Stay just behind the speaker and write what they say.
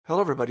Hello,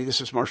 everybody. This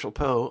is Marshall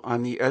Poe.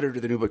 I'm the editor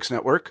of the New Books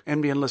Network.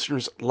 NBN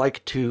listeners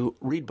like to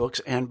read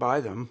books and buy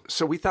them.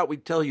 So we thought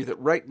we'd tell you that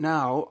right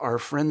now, our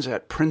friends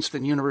at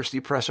Princeton University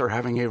Press are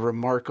having a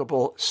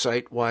remarkable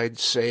site-wide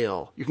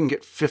sale. You can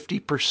get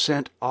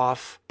 50%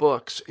 off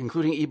books,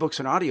 including ebooks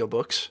and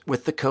audiobooks,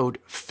 with the code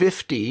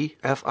 50,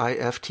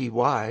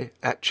 F-I-F-T-Y,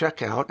 at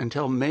checkout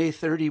until May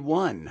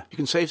 31. You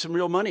can save some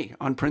real money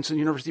on Princeton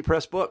University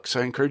Press books.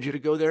 I encourage you to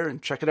go there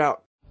and check it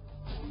out.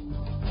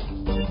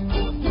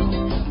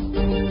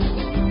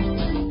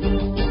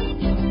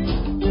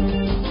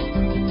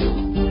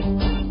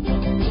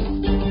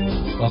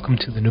 Welcome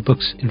to the New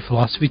Books in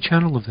Philosophy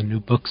channel of the New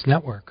Books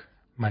Network.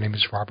 My name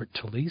is Robert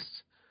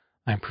Talisse.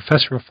 I am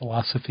professor of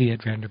philosophy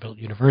at Vanderbilt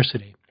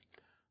University.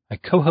 I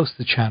co-host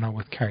the channel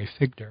with Carrie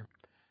Figdor.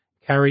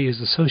 Carrie is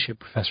associate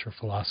professor of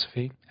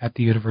philosophy at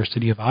the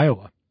University of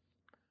Iowa.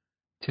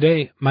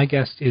 Today, my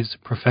guest is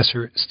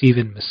Professor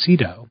Stephen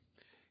Macedo.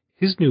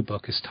 His new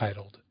book is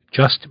titled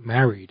Just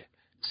Married: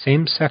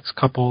 Same-Sex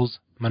Couples,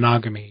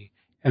 Monogamy,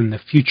 and the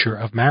Future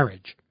of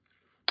Marriage.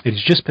 It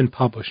has just been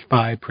published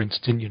by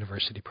Princeton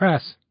University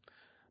Press.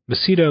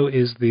 Macedo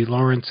is the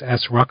Lawrence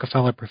S.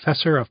 Rockefeller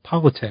Professor of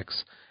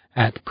Politics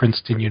at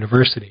Princeton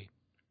University.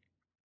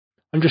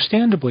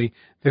 Understandably,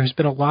 there has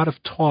been a lot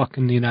of talk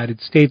in the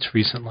United States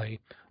recently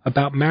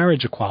about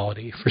marriage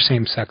equality for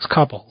same-sex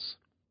couples.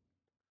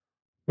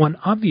 One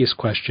obvious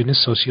question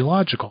is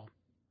sociological.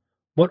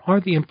 What are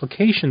the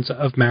implications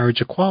of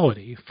marriage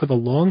equality for the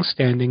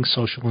long-standing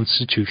social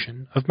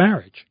institution of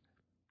marriage?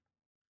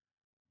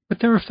 But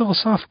there are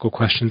philosophical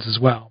questions as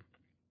well.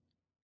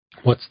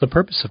 What's the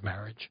purpose of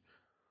marriage?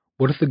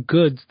 What are the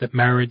goods that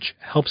marriage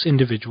helps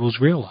individuals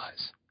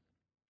realize?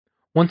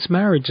 Once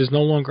marriage is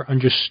no longer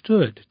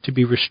understood to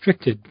be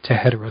restricted to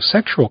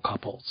heterosexual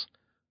couples,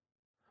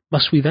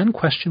 must we then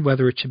question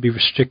whether it should be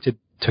restricted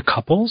to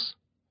couples?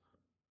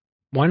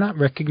 Why not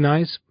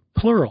recognize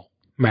plural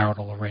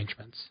marital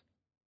arrangements?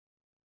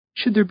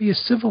 Should there be a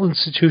civil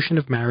institution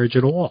of marriage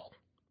at all?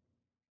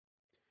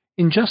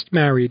 In Just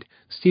Married,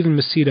 Stephen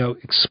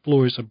Macedo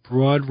explores a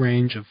broad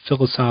range of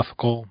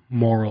philosophical,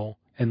 moral,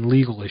 and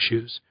legal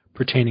issues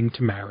pertaining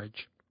to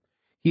marriage.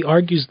 He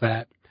argues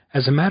that,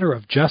 as a matter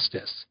of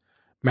justice,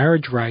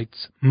 marriage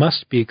rights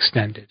must be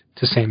extended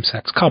to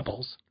same-sex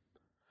couples.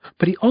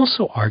 But he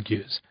also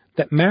argues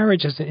that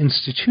marriage as an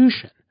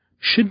institution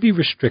should be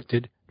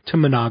restricted to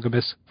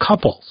monogamous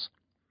couples.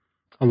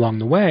 Along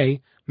the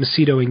way,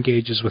 Macedo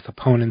engages with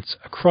opponents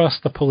across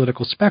the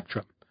political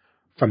spectrum,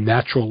 from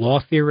natural law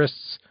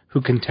theorists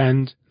who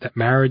contend that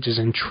marriage is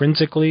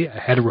intrinsically a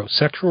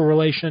heterosexual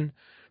relation,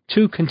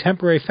 to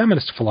contemporary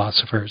feminist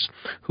philosophers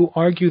who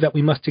argue that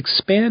we must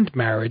expand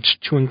marriage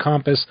to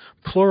encompass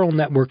plural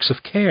networks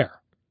of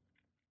care.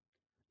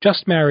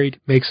 Just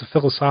Married makes a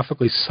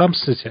philosophically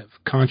substantive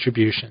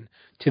contribution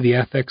to the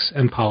ethics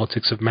and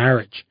politics of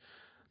marriage.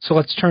 So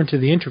let's turn to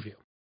the interview.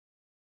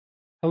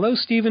 Hello,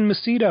 Stephen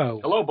Macedo.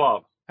 Hello,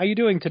 Bob. How are you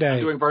doing today?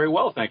 I'm doing very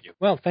well, thank you.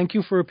 Well, thank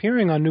you for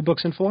appearing on New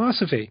Books in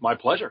Philosophy. My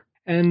pleasure.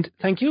 And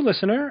thank you,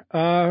 listener,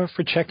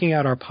 for checking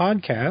out our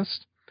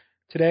podcast.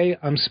 Today,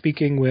 I'm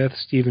speaking with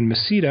Stephen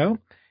Macedo.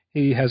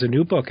 He has a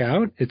new book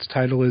out. Its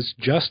title is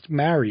Just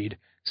Married: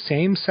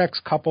 Same-Sex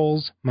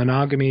Couples,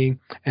 Monogamy,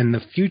 and the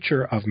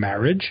Future of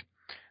Marriage.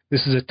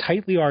 This is a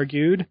tightly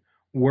argued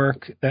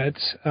work that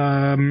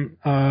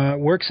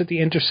works at the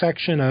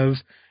intersection of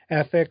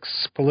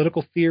ethics,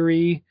 political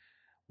theory,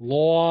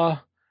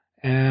 law,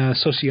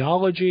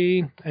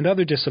 sociology, and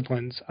other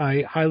disciplines.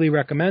 I highly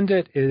recommend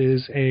it. It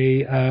is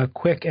a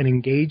quick and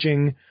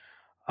engaging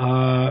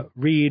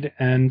read,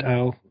 and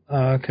I'll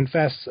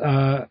confess,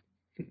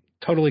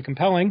 totally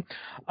compelling.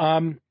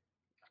 And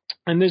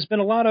there's been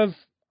a lot of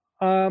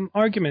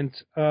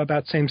argument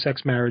about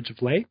same-sex marriage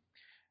of late,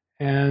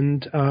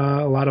 and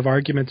a lot of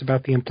argument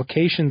about the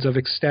implications of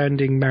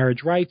extending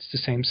marriage rights to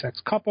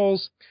same-sex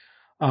couples,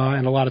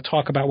 and a lot of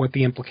talk about what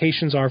the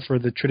implications are for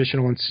the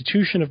traditional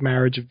institution of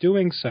marriage of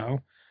doing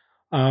so.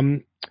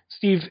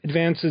 Steve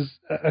advances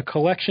a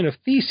collection of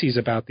theses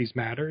about these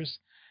matters,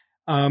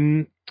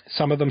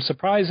 some of them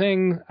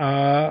surprising,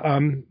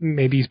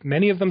 maybe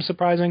many of them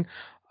surprising.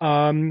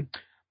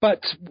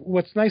 But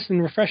what's nice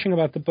and refreshing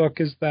about the book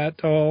is that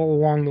all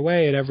along the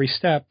way, at every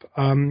step,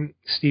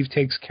 Steve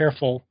pays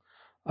careful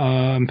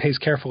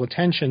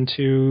attention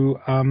to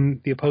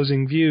the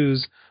opposing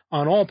views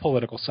on all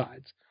political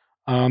sides.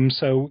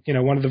 So,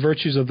 one of the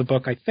virtues of the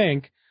book,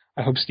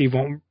 I hope Steve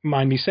won't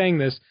mind me saying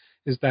this,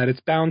 is that it's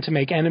bound to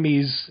make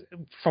enemies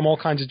from all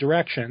kinds of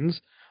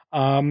directions,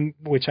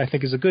 which I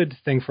think is a good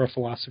thing for a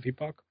philosophy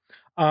book.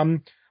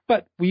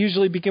 But we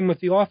usually begin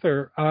with the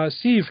author.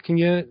 Steve, can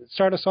you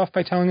start us off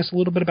by telling us a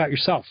little bit about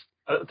yourself?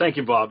 Thank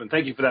you, Bob, and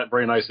thank you for that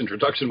very nice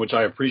introduction, which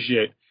I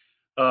appreciate.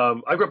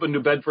 I grew up in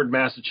New Bedford,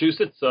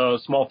 Massachusetts, a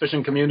small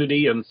fishing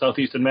community in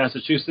southeastern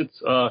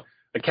Massachusetts.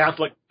 A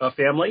Catholic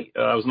family.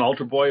 I was an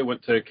altar boy,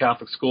 went to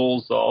Catholic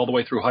schools all the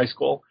way through high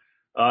school,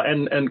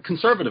 and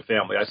conservative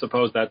family. I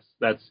suppose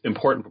that's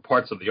important for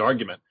parts of the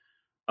argument.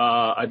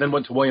 I then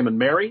went to William and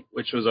Mary,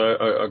 which was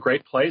a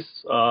great place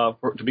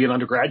to be an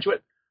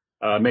undergraduate.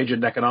 majored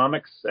in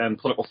economics and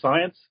political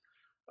science.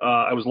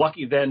 I was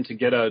lucky then to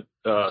get a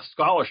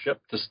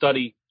scholarship to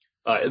study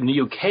in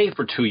the UK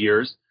for 2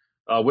 years.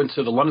 Went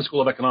to the London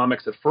School of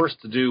Economics at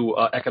first to do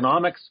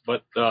economics,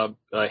 but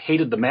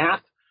hated the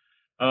math.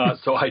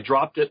 So I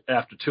dropped it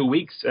after 2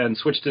 weeks and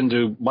switched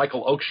into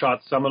Michael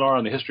Oakeshott's seminar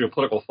on the history of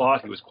political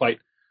thought. He was quite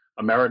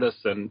emeritus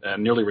and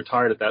nearly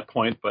retired at that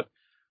point, but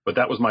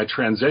that was my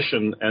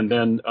transition. And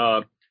then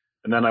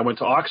I went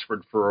to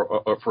Oxford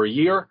for a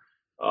year,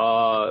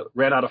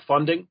 ran out of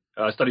funding.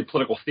 I studied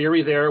political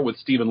theory there with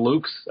Stephen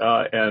Lukes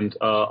and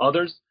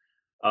others.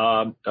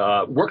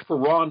 Worked for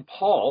Ron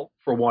Paul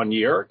for 1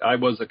 year. I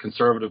was a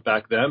conservative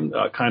back then,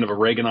 kind of a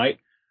Reaganite,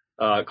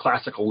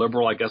 classical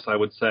liberal, I guess I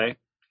would say.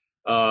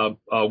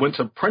 Went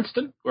to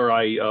Princeton, where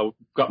I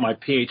got my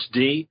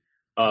PhD.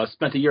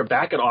 Spent a year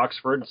back at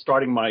Oxford,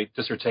 starting my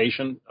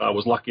dissertation.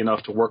 Was lucky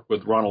enough to work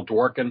with Ronald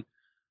Dworkin,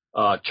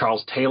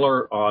 Charles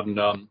Taylor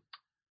on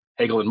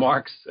Hegel and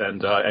Marx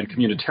and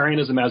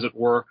communitarianism, as it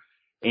were.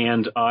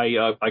 And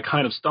I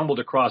kind of stumbled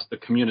across the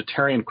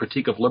communitarian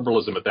critique of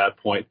liberalism at that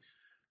point,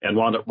 and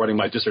wound up writing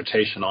my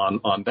dissertation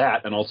on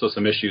that, and also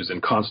some issues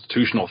in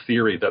constitutional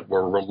theory that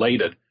were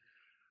related.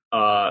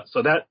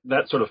 So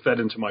that sort of fed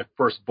into my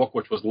first book,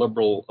 which was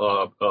Liberal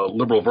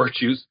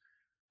Virtues,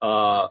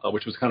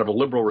 which was kind of a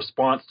liberal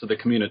response to the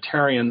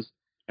communitarians,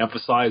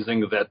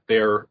 emphasizing that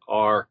there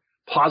are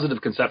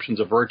positive conceptions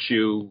of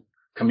virtue,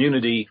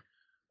 community,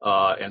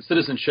 and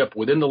citizenship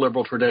within the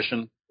liberal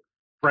tradition,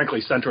 frankly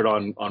centered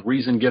on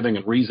reason giving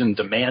and reason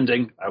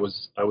demanding. I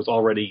was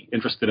already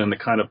interested in the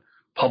kind of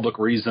public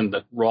reason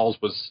that Rawls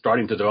was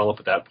starting to develop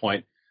at that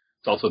point.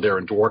 It's also there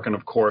in Dworkin,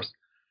 of course.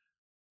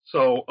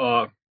 So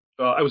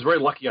I was very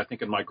lucky, I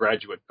think, in my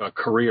graduate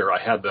career. I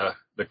had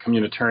the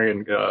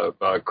communitarian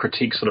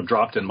critique sort of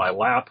dropped in my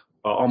lap,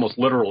 almost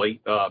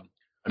literally. I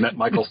met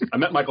Michael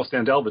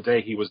Sandel the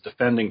day he was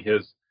defending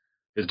his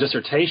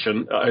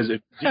dissertation, his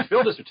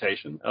field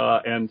dissertation,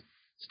 and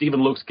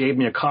Stephen Lukes gave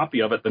me a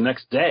copy of it the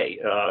next day.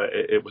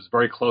 It was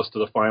very close to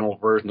the final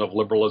version of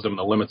Liberalism and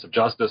the Limits of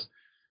Justice.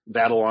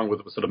 That, along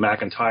with sort of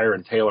McIntyre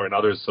and Taylor and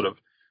others, sort of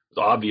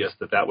was obvious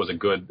that was a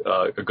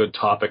good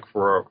topic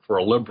for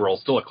a liberal,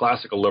 still a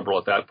classical liberal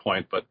at that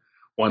point, but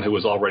one who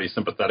was already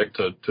sympathetic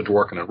to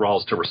Dworkin and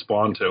Rawls to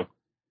respond to.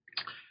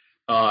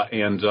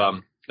 And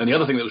the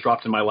other thing that was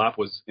dropped in my lap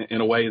was, in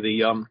a way,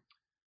 the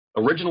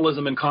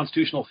originalism in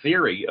constitutional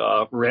theory.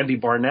 Randy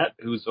Barnett,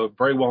 who's a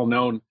very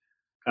well-known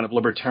kind of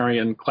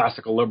libertarian,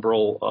 classical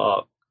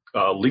liberal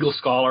legal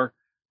scholar,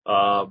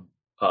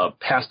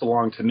 passed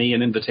along to me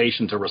an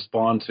invitation to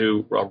respond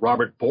to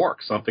Robert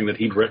Bork, something that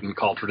he'd written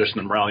called Tradition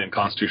and Morality in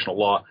Constitutional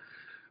Law.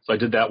 So I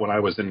did that when I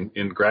was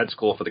in grad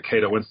school for the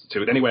Cato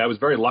Institute. Anyway, I was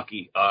very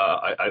lucky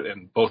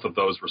in both of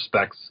those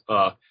respects.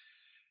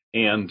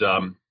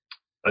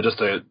 Just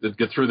to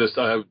get through this,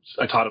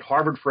 I taught at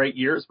Harvard for 8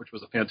 years, which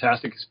was a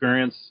fantastic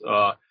experience.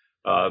 Was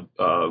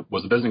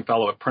a visiting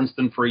fellow at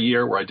Princeton for a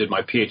year, where I did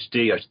my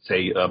PhD. I should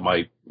say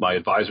my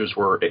advisors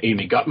were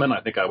Amy Gutman. I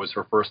think I was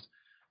her first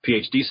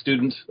PhD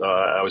student.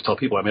 I always tell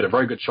people I made a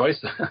very good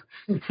choice.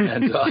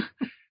 And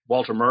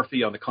Walter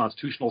Murphy on the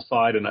constitutional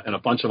side, and a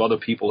bunch of other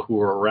people who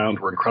were around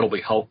were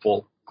incredibly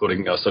helpful,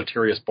 including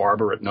Sotirius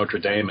Barber at Notre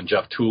Dame, and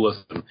Jeff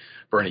Toulis and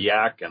Bernie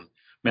Yack and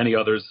many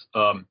others.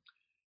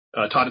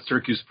 Taught at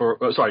Syracuse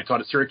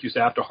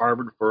after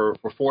Harvard for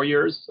 4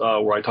 years,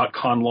 where I taught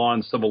con law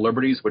and civil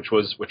liberties, which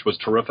was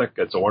terrific.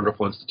 It's a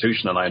wonderful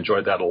institution, and I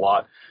enjoyed that a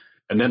lot.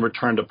 And then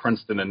returned to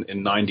Princeton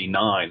in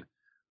 '99.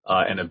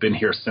 And have been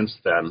here since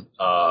then,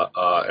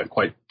 and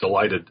quite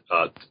delighted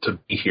to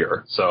be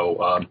here.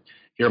 So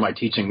here my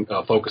teaching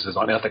focuses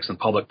on ethics and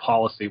public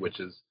policy, which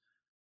is,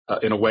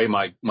 in a way,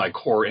 my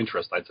core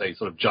interest. I'd say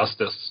sort of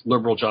justice,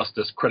 liberal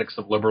justice, critics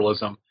of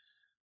liberalism,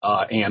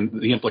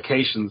 and the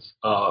implications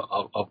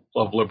of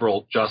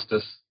liberal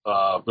justice,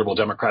 liberal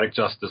democratic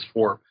justice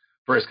for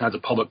various kinds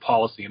of public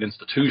policy and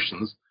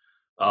institutions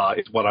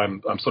is what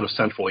I'm sort of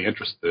centrally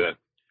interested in.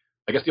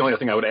 I guess the only other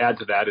thing I would add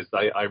to that is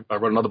I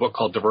wrote another book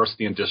called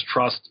Diversity and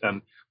Distrust,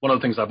 and one of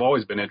the things I've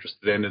always been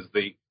interested in is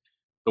the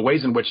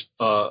ways in which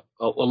a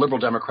liberal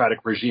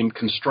democratic regime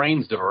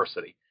constrains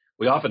diversity.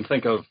 We often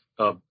think of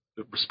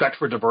respect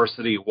for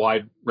diversity,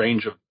 wide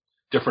range of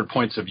different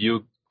points of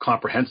view,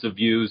 comprehensive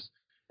views,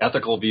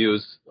 ethical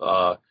views,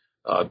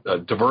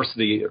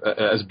 diversity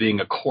as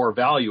being a core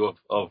value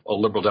of a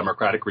liberal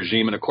democratic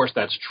regime, and of course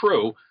that's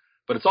true,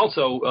 but it's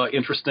also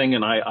interesting,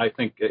 and I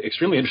think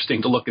extremely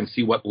interesting, to look and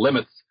see what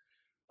limits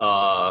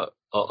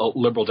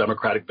liberal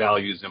democratic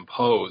values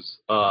impose.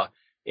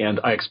 And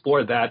I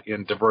explored that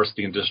in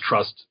Diversity and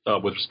Distrust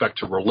with respect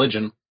to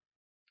religion,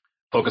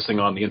 focusing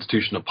on the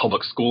institution of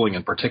public schooling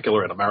in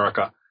particular in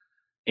America.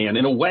 And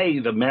in a way,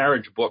 the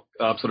marriage book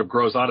sort of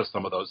grows out of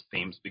some of those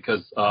themes,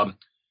 because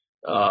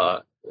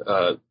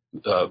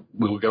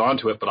we will get on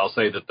to it, but I'll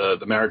say that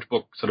the marriage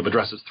book sort of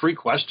addresses three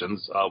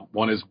questions.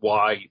 One is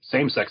why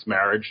same-sex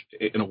marriage,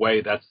 in a way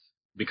that's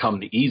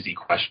become the easy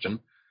question.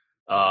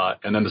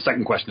 And then the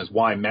second question is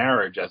why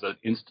marriage as an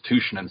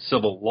institution in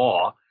civil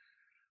law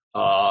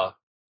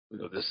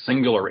this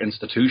singular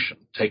institution,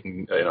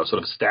 taking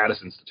sort of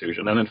status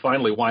institution, and then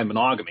finally why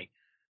monogamy.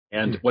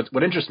 And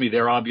what interests me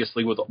there,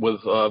 obviously, with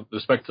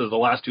respect to the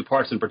last two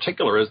parts in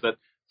particular, is that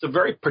it's a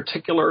very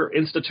particular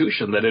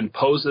institution that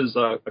imposes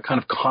a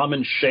kind of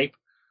common shape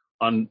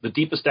on the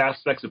deepest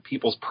aspects of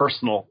people's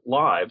personal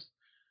lives.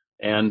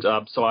 And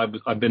so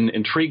I've been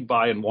intrigued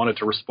by and wanted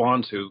to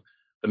respond to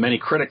the many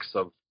critics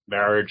of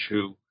marriage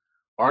who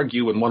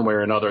argue in one way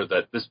or another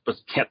that this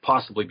can't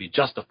possibly be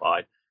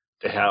justified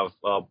to have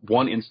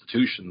one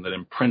institution that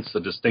imprints a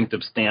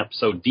distinctive stamp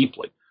so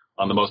deeply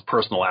on the most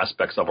personal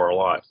aspects of our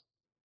lives.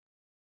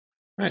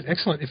 Right,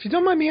 excellent. If you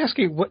don't mind me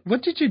asking,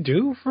 what did you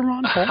do for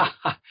Ron Paul?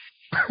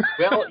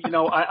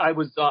 Well,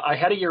 I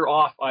had a year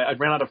off. I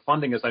ran out of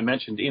funding, as I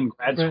mentioned, in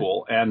grad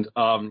school, and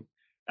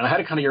I had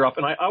a kind of year off.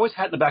 And I always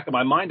had in the back of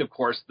my mind, of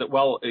course, that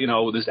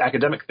this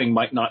academic thing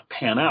might not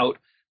pan out.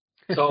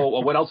 So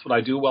what else would I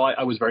do? Well,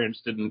 I was very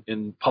interested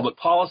in public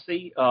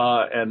policy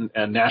and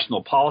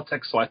national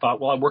politics. So I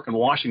thought, well, I'd work in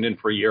Washington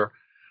for a year.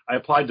 I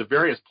applied to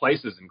various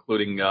places,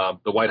 including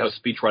the White House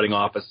speechwriting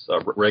office.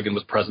 Reagan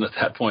was president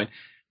at that point.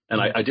 And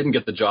I didn't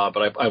get the job,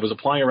 but I was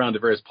applying around to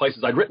various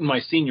places. I'd written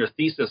my senior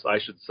thesis, I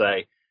should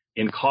say,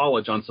 in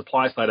college on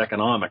supply-side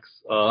economics.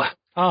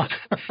 And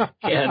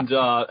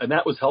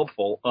that was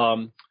helpful.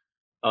 So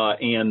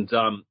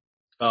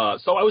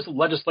I was a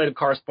legislative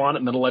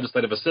correspondent and then a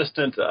legislative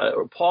assistant.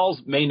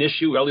 Paul's main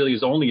issue, really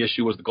his only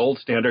issue, was the gold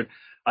standard.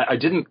 I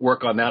didn't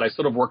work on that. I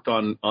sort of worked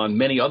on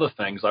many other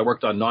things. I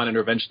worked on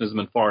non-interventionism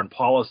in foreign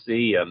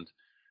policy and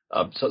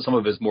some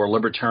of his more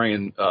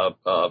libertarian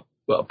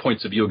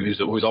points of view.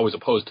 He was always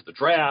opposed to the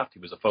draft. He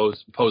was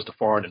opposed to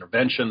foreign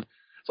intervention.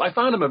 So I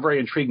found him a very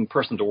intriguing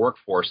person to work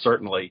for,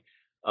 certainly.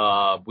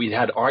 We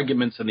had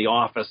arguments in the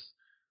office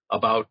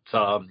about,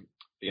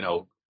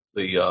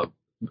 the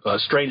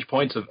strange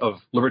points of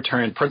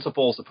libertarian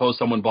principles. Suppose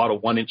someone bought a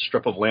 1-inch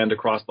strip of land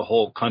across the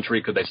whole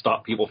country. Could they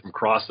stop people from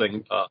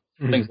crossing?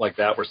 Things like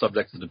that were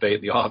subjects of debate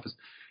in the office.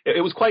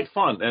 It was quite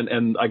fun.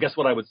 And I guess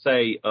what I would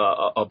say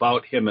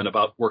about him and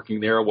about working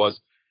there was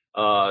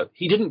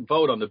he didn't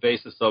vote on the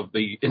basis of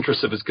the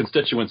interests of his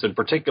constituents in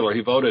particular.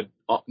 He voted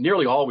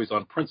nearly always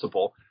on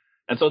principle.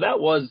 And so that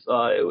was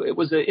it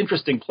was an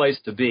interesting place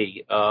to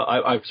be.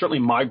 I've certainly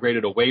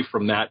migrated away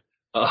from that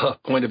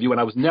point of view, and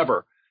I was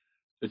never,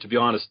 to be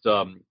honest,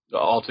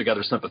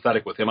 altogether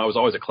sympathetic with him. I was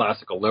always a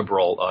classical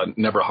liberal,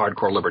 never a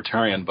hardcore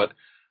libertarian, but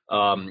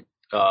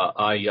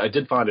I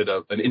did find it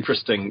an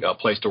interesting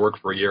place to work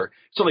for a year. It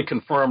certainly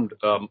confirmed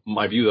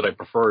my view that I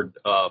preferred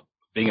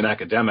being an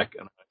academic,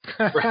 and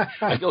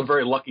I feel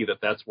very lucky that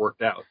that's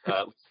worked out,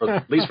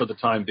 at least for the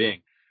time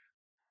being.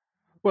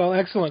 Well,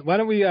 excellent. Why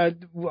don't we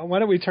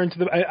turn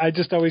to I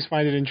just always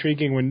find it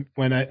intriguing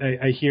when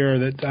I hear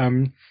that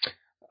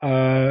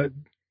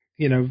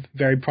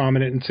very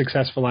prominent and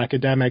successful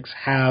academics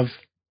have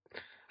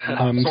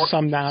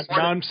some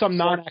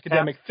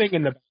non-academic thing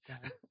in the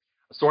background.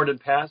 A sordid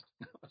past.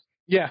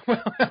 Yeah.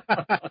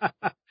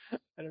 I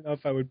don't know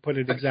if I would put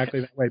it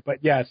exactly that way,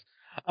 but yes.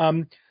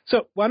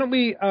 So why don't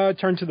we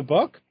turn to the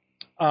book?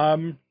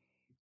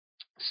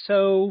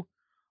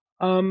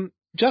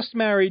 Just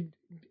Married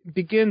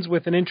begins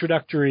with an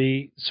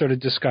introductory sort of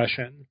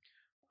discussion.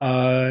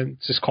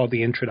 It's just called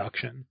the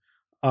introduction,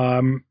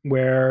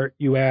 where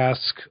you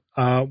ask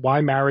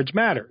why marriage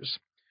matters.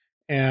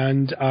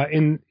 And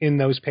in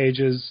those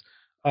pages,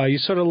 you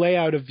sort of lay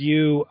out a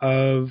view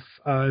of,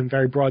 in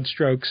very broad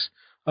strokes,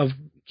 of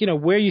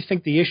where you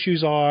think the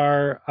issues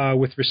are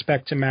with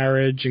respect to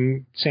marriage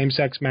and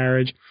same-sex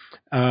marriage,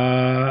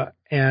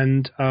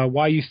 and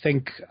why you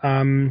think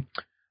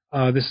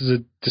this is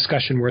a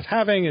discussion worth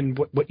having, and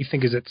what you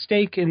think is at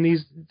stake in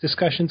these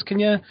discussions. Can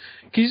you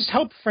just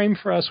help frame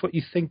for us what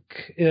you think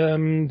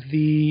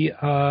the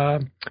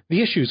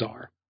issues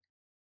are?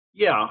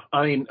 Yeah,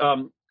 I mean,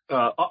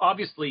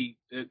 obviously,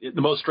 in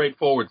the most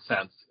straightforward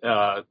sense,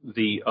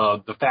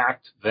 the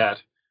fact that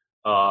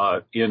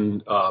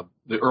in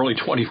the early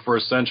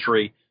 21st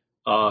century,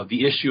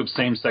 the issue of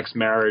same-sex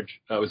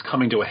marriage was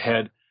coming to a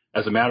head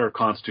as a matter of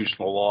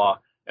constitutional law.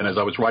 And as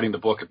I was writing the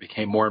book, it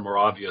became more and more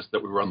obvious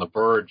that we were on the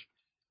verge,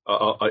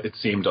 it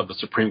seemed, of the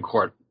Supreme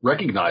Court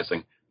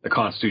recognizing the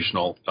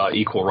constitutional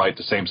equal right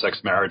to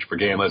same-sex marriage for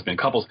gay and lesbian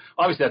couples.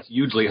 Obviously, that's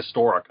hugely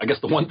historic. I guess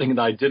the one thing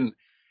that I didn't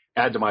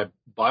add to my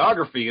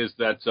biography is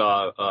that,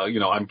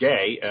 I'm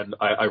gay, and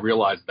I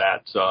realized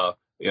that,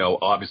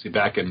 obviously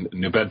back in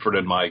New Bedford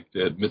in my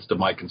midst of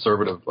my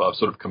conservative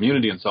sort of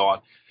community and so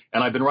on.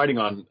 And I've been writing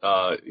on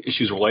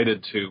issues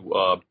related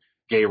to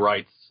gay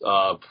rights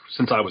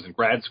since I was in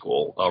grad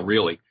school,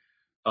 really.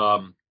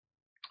 So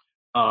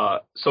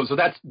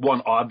that's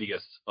one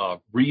obvious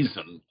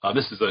reason.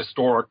 This is a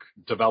historic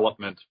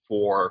development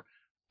for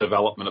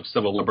development of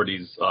civil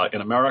liberties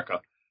in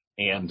America.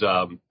 And,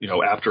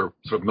 after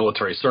sort of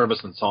military service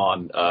and so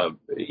on,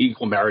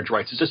 equal marriage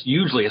rights is just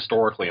hugely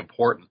historically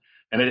important.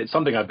 And it's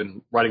something I've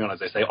been writing on,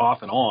 as I say,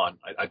 off and on.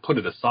 I put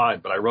it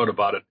aside, but I wrote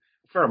about it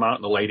a fair amount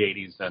in the late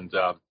 80s and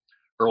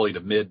early to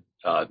mid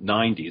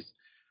 90s.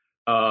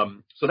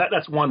 So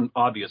that's one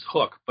obvious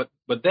hook. But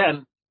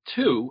then,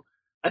 two,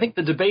 I think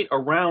the debate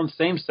around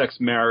same-sex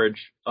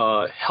marriage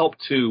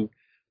helped to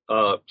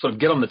sort of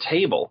get on the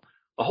table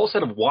a whole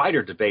set of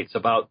wider debates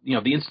about,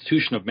 the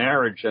institution of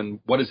marriage and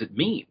what does it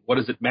mean? What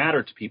does it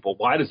matter to people?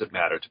 Why does it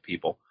matter to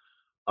people?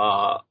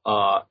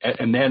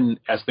 And then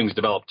as things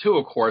developed too,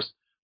 of course,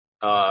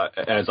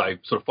 as I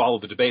sort of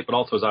followed the debate, but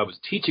also as I was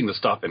teaching the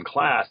stuff in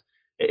class,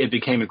 it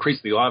became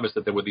increasingly obvious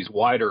that there were these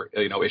wider,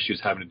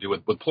 issues having to do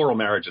with plural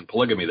marriage and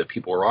polygamy that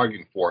people were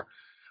arguing for.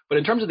 But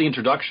in terms of the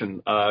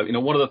introduction,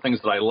 one of the things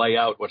that I lay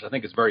out, which I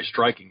think is very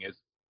striking, is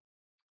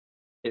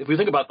if we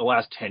think about the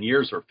last 10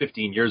 years or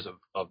 15 years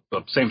of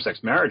same-sex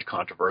marriage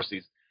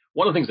controversies,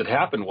 one of the things that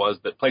happened was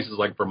that places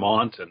like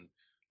Vermont and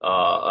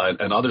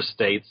other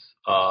states,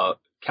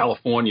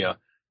 California,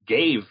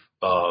 gave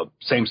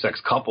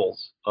same-sex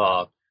couples,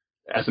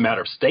 as a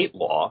matter of state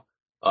law,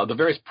 the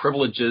various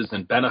privileges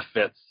and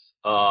benefits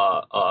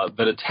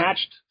that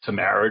attached to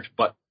marriage,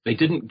 but they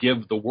didn't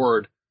give the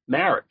word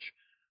marriage.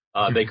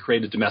 They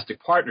created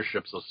domestic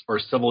partnerships or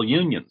civil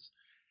unions.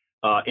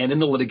 And in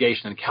the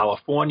litigation in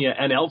California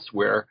and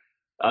elsewhere,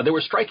 there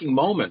were striking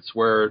moments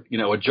where,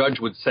 a judge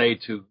would say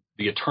to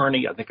the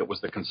attorney, I think it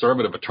was the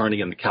conservative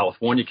attorney in the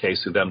California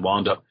case who then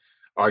wound up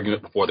arguing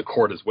it before the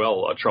court as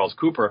well, Charles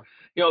Cooper,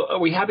 are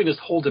we having this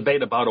whole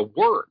debate about a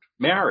word,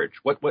 marriage?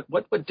 What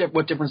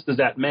difference does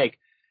that make?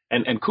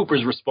 And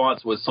Cooper's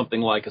response was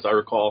something like, as I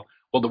recall,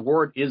 well, the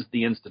word is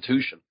the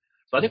institution.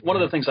 So I think one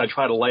of the things I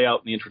try to lay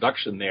out in the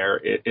introduction there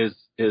is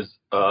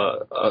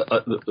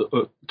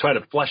try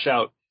to flesh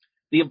out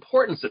the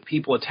importance that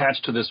people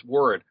attach to this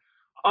word.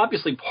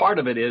 Obviously, part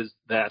of it is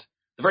that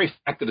the very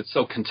fact that it's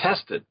so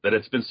contested, that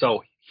it's been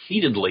so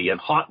heatedly and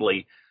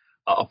hotly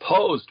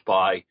opposed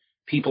by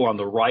people on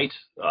the right,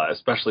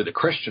 especially the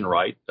Christian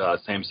right,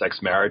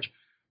 same-sex marriage,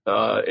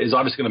 is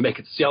obviously going to make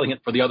it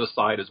salient for the other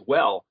side as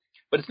well.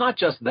 But it's not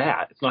just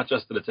that. It's not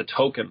just that it's a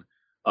token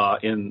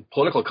in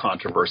political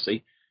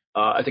controversy.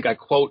 I think I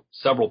quote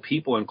several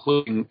people,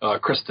 including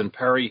Kristen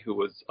Perry, who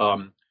was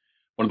one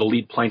of the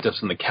lead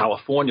plaintiffs in the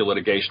California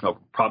litigation of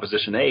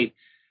Proposition 8.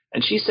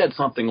 And she said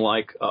something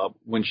like,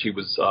 when she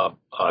was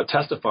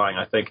testifying,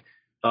 I think,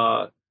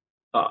 I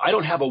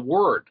don't have a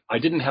word. I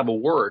didn't have a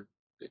word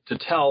to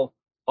tell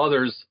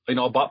others,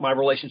 about my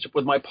relationship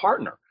with my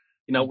partner.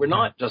 We're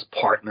not just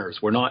partners.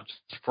 We're not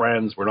just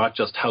friends. We're not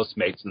just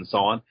housemates and so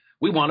on.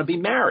 We want to be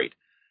married.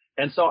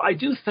 And so I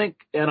do think,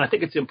 and I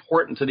think it's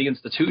important to the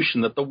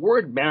institution, that the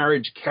word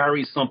marriage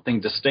carries something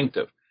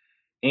distinctive.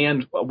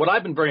 And what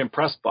I've been very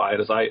impressed by,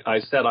 as I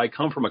said, I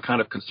come from a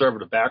kind of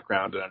conservative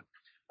background, and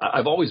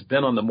I've always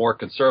been on the more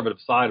conservative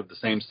side of the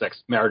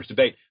same-sex marriage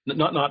debate,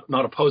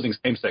 not opposing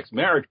same-sex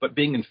marriage, but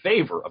being in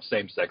favor of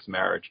same-sex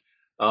marriage.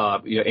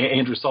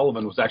 Andrew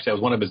Sullivan I was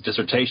one of his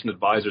dissertation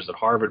advisors at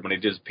Harvard when he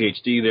did his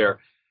PhD there,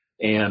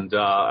 and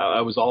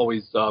I was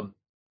always on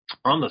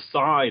the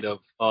side of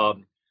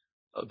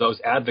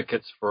those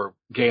advocates for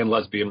gay and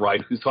lesbian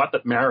rights who thought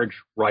that marriage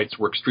rights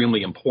were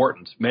extremely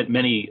important.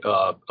 Many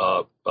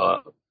the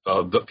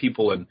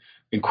people in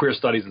queer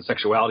studies and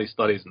sexuality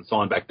studies and so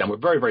on back then were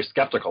very, very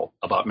skeptical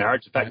about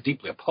marriage. In fact,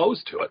 deeply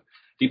opposed to it,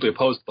 deeply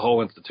opposed to the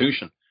whole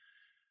institution.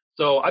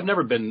 So I've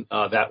never been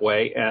that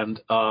way,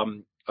 and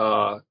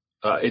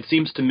it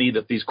seems to me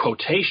that these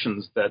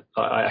quotations that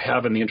I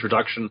have in the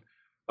introduction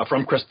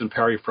from Kristen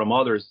Perry, from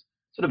others,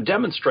 sort of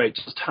demonstrate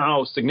just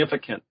how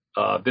significant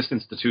this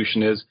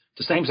institution is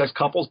to same-sex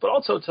couples, but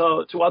also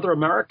to other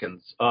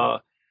Americans.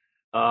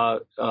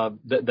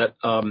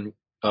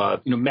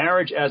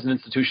 Marriage as an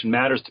institution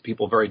matters to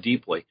people very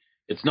deeply.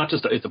 It's not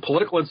just it's a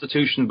political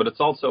institution, but it's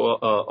also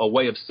a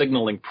way of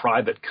signaling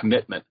private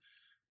commitment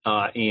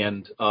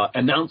and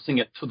announcing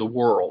it to the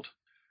world.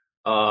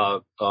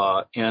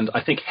 And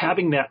I think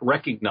having that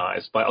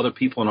recognized by other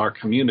people in our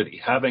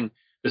community, having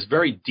this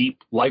very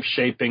deep,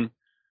 life-shaping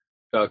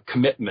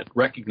commitment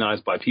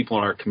recognized by people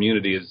in our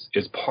community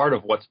is part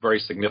of what's very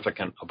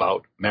significant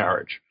about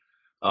marriage.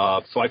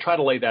 So I try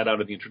to lay that out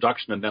in the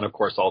introduction, and then, of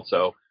course,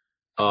 also,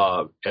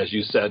 as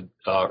you said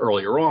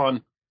earlier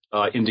on,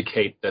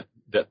 indicate that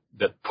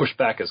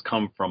pushback has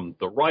come from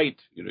the right,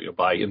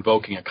 by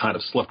invoking a kind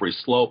of slippery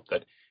slope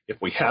that if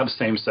we have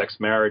same-sex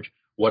marriage,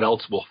 what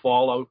else will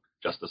follow?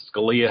 Justice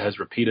Scalia has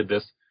repeated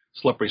this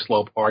slippery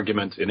slope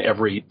argument in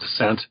every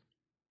dissent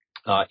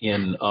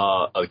in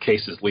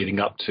cases leading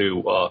up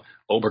to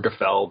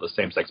Obergefell, the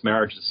same-sex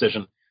marriage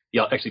decision. He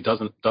actually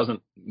doesn't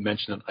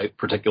mention it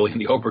particularly in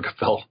the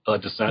Obergefell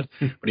dissent,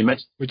 but he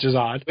mentions, which is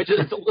odd. Which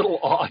is a little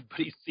odd, but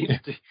he seems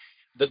to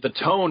the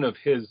tone of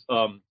his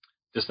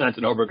dissent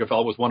in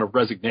Obergefell was one of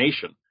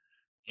resignation,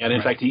 and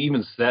in fact he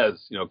even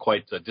says,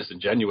 quite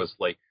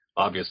disingenuously,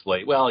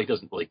 obviously, well, he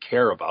doesn't really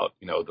care about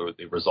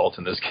the result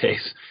in this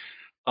case.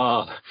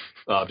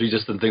 He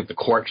just didn't think the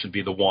court should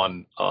be the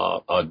one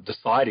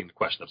deciding the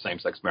question of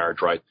same-sex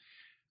marriage, right?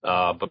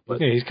 But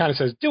yeah, he kind of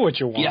says, "Do what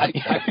you want." Yeah,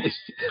 exactly.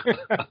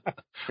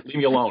 Leave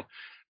me alone.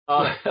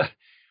 So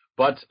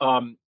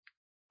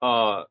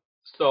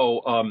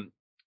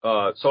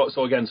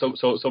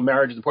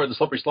marriage is important. The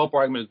slippery slope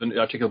argument has been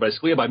articulated by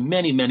Scalia, by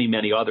many, many,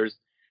 many others.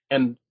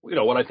 And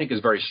what I think is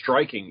very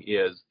striking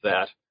is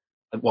that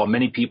while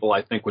many people,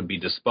 I think, would be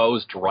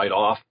disposed to write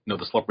off,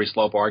 the slippery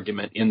slope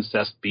argument,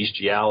 incest,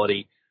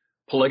 bestiality,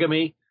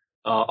 polygamy,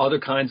 other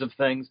kinds of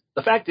things,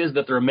 the fact is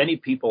that there are many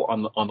people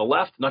on the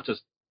left, not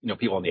just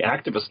people on the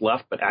activist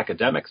left, but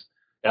academics,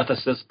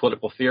 ethicists,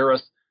 political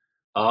theorists,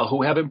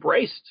 who have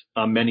embraced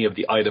many of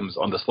the items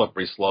on the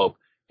slippery slope,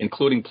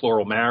 including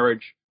plural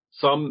marriage,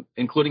 some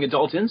including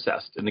adult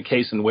incest, in the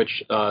case in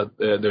which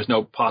there's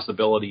no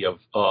possibility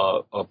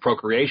of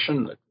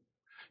procreation,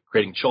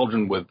 creating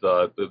children with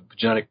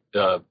genetic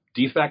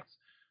defects.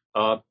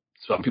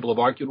 Some people have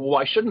argued, well,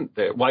 why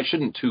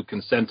shouldn't two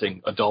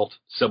consenting adult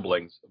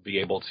siblings be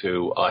able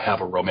to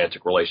have a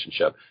romantic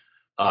relationship?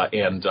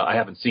 And I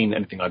haven't seen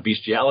anything on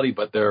bestiality,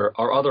 but there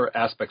are other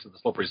aspects of the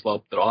slippery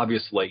slope that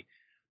obviously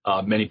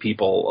many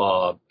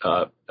people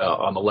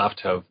on the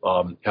left have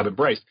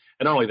embraced.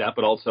 And not only that,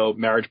 but also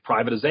marriage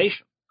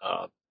privatization.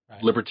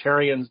 Right.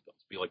 Libertarians,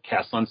 people like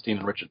Cass Sunstein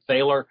and Richard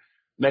Thaler,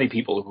 many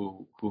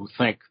people who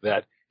think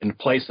that in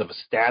place of a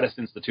status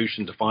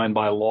institution defined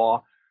by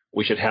law,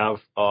 we should have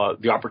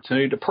the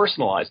opportunity to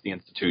personalize the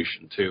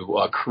institution,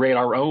 to create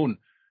our own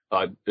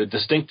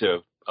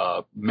distinctive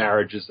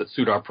marriages that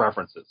suit our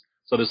preferences.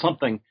 So there's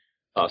something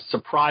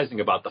surprising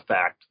about the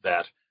fact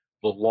that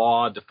the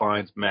law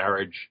defines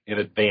marriage in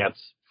advance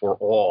for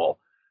all.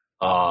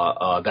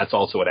 That's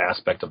also an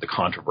aspect of the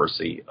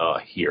controversy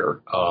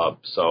here.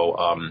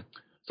 So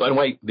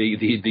anyway,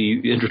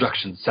 the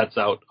introduction sets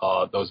out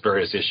those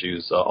various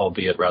issues,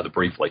 albeit rather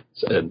briefly,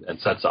 and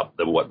sets up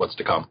what's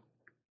to come.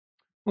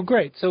 Well,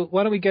 great. So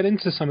why don't we get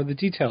into some of the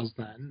details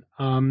then?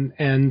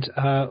 And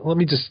let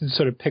me just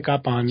sort of pick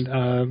up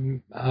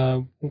on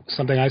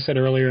something I said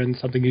earlier and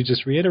something you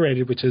just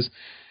reiterated, which is,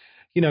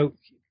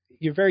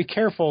 you're very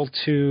careful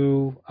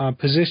to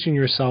position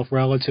yourself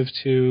relative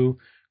to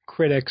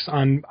critics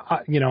on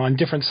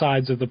different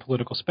sides of the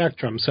political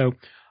spectrum. So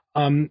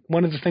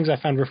one of the things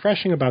I found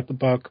refreshing about the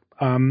book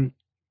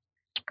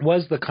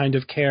was the kind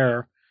of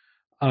care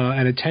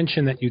and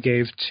attention that you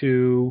gave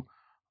to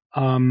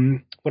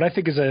what I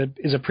think is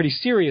a pretty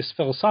serious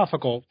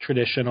philosophical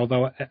tradition,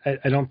 although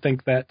I don't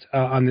think that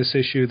on this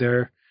issue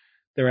they're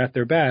at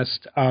their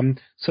best.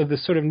 So the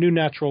sort of new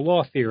natural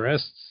law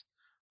theorists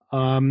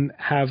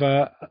have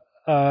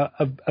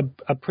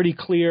a pretty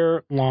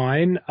clear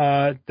line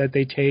that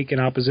they take in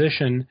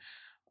opposition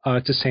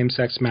to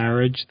same-sex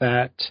marriage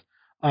that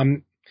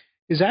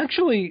is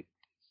actually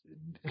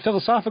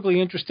philosophically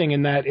interesting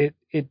in that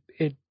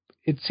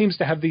it seems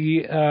to have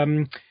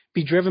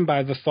be driven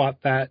by the thought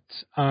that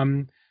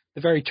the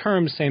very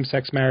term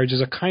same-sex marriage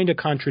is a kind of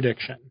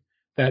contradiction,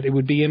 that it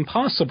would be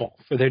impossible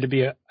for there to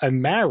be a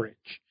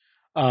marriage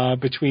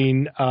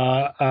between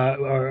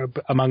or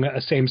among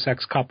a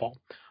same-sex couple.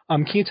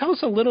 Can you tell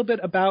us a little bit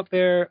about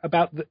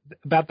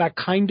that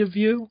kind of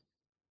view?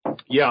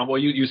 Yeah, well,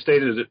 you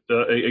stated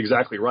it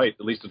exactly right,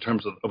 at least in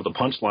terms of the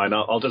punchline.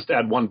 I'll just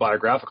add one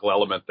biographical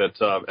element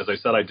that, as I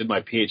said, I did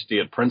my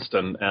PhD at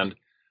Princeton, and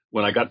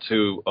when I got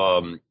to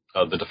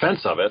the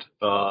defense of it,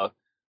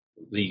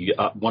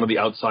 one of the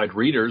outside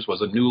readers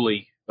was a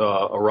newly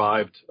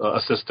arrived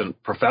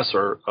assistant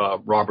professor,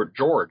 Robert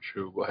George,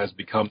 who has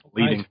become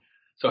leading. Right.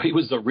 So he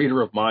was the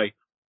reader of my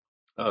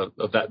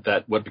of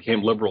that what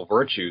became liberal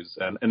virtues,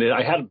 and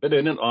I had been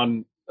in it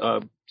on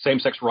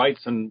same-sex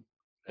rights and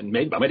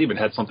maybe I might even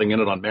had something in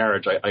it on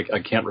marriage. I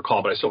can't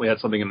recall, but I certainly had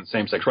something in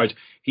same-sex rights.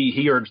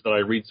 He urged that I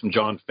read some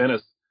John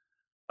Finnis.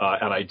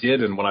 And I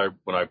did, and when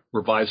I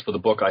revised for the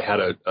book, I had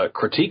a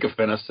critique of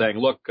Finnis saying,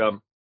 look,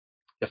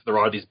 if there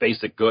are these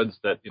basic goods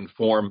that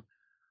inform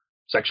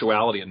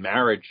sexuality and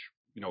marriage,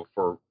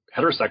 for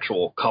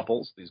heterosexual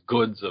couples, these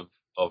goods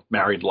of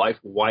married life,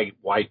 why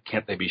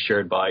can't they be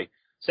shared by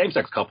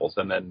same-sex couples?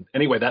 And then,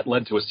 anyway, that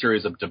led to a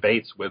series of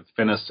debates with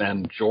Finnis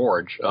and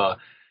George.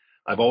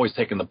 I've always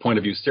taken the point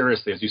of view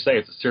seriously. As you say,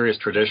 it's a serious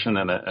tradition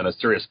and a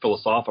serious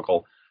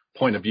philosophical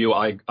point of view.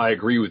 I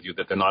agree with you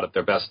that they're not at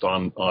their best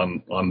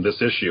on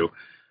this issue.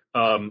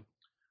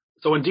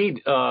 So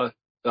indeed,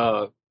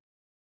 the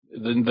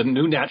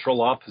new natural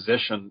law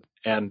position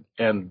and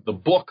the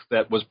book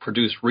that was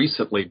produced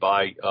recently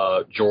by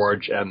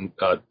George and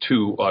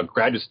two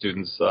graduate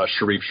students,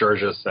 Sharif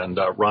Shergis and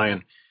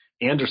Ryan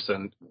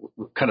Anderson,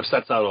 kind of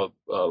sets out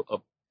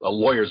a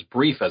lawyer's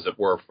brief, as it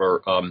were,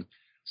 for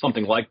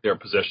something like their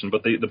position.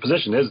 But the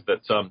position is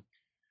that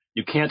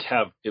you can't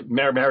have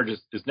marriage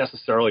is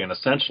necessarily and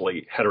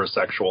essentially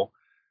heterosexual.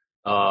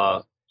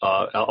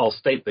 I'll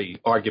state the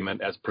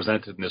argument as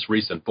presented in this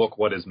recent book,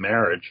 What is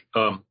Marriage?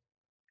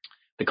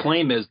 The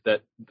claim is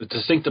that the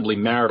distinctively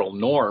marital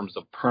norms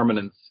of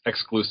permanence,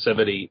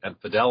 exclusivity, and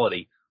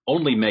fidelity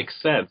only make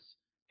sense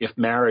if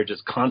marriage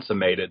is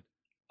consummated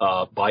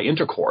by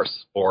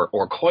intercourse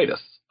or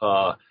coitus.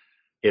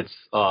 It's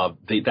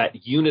that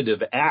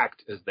unitive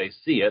act, as they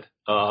see it,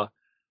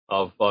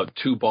 of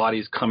two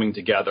bodies coming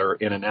together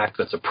in an act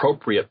that's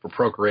appropriate for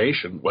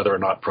procreation, whether or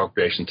not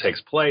procreation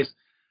takes place.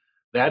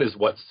 That is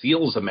what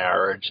seals a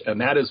marriage, and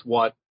that is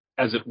what,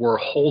 as it were,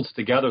 holds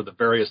together the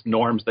various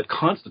norms that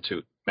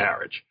constitute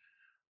marriage.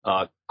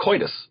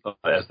 Coitus,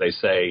 as they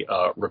say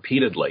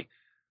repeatedly.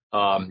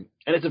 And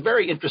it's a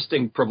very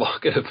interesting,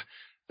 provocative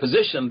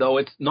position, though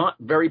it's not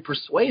very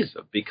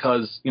persuasive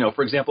because,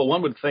 for example,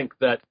 one would think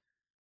that,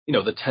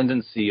 the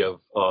tendency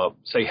of,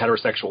 say,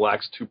 heterosexual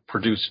acts to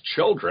produce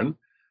children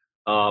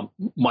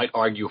might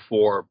argue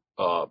for,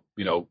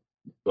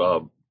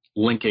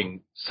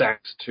 linking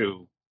sex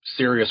to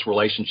serious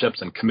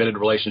relationships and committed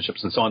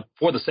relationships and so on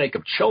for the sake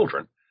of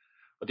children.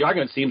 But the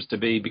argument seems to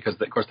be because,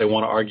 of course, they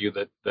want to argue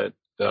that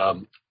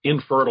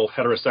infertile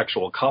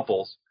heterosexual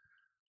couples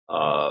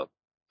can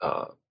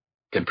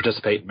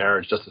participate in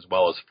marriage just as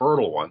well as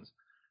fertile ones,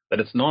 that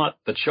it's not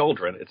the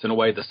children, it's in a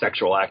way the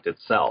sexual act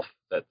itself.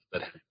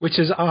 Which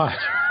is odd.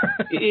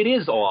 It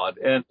is odd.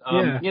 And,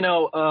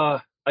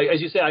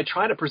 as you say, I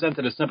try to present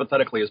it as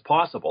sympathetically as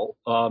possible.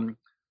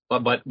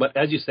 But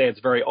as you say, it's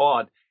very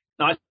odd.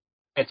 Now,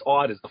 it's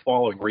odd is the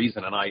following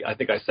reason, and I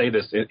think I say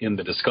this in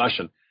the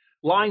discussion.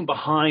 Lying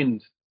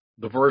behind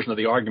the version of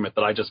the argument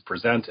that I just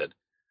presented,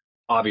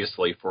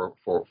 obviously for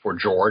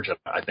George, and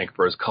I think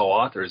for his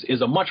co-authors,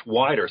 is a much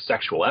wider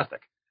sexual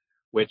ethic,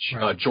 which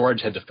right.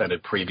 George had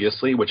defended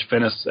previously, which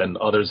Finnis and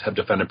others have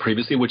defended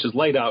previously, which is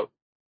laid out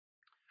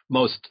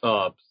most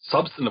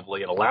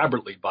substantively and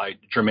elaborately by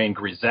Germain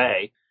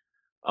Grisey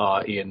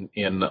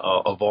in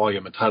a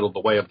volume entitled The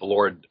Way of the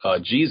Lord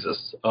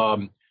Jesus.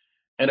 And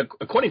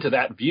according to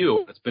that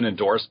view, it's been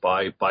endorsed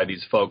by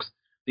these folks,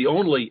 the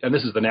only, and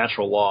this is the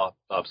natural law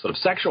of sort of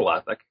sexual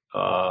ethic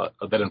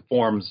that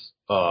informs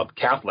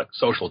Catholic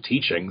social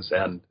teachings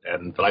and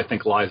that I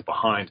think lies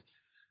behind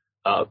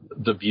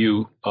the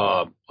view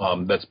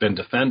that's been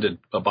defended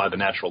by the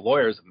natural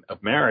lawyers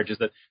of marriage is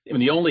that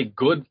the only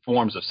good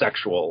forms of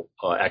sexual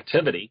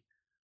activity,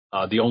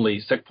 the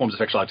only forms of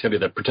sexual activity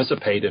that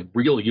participate in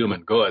real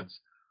human goods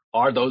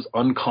are those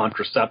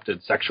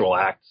uncontracepted sexual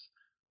acts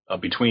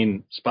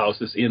between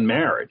spouses in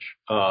marriage.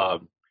 Otherwise,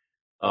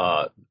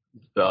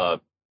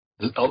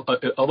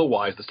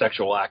 the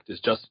sexual act is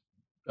just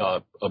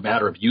a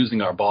matter of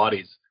using our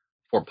bodies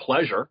for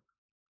pleasure,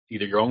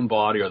 either your own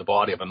body or the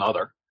body of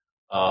another.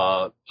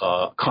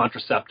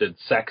 Contracepted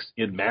sex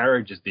in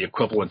marriage is the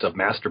equivalent of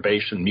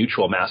masturbation,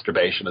 mutual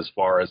masturbation, as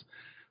far as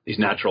these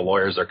natural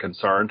lawyers are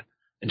concerned.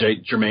 And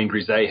Germain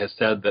Grisey has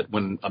said that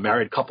when a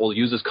married couple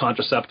uses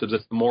contraceptives,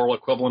 it's the moral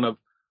equivalent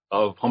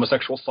of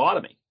homosexual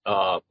sodomy,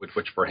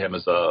 which for him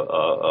is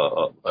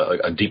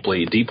a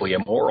deeply, deeply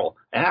immoral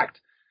act.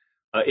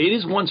 It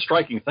is one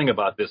striking thing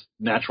about this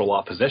natural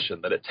law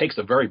position that it takes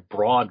a very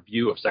broad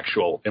view of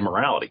sexual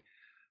immorality.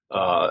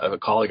 A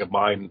colleague of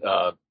mine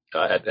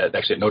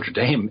actually at Notre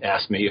Dame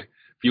asked me a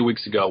few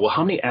weeks ago, well,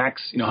 how many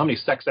acts, how many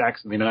sex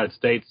acts in the United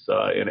States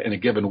in a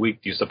given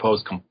week do you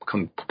suppose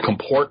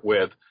comport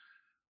with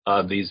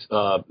these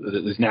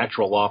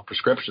natural law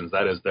prescriptions?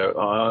 That is, the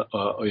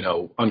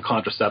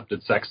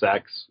uncontracepted sex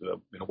acts,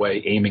 in a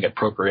way aiming at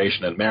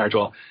procreation and marriage.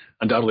 Well,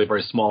 undoubtedly a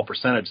very small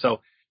percentage.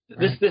 So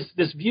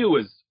this view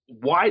is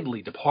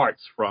widely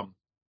departs from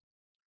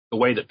the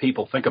way that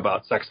people think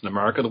about sex in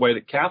America, the way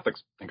that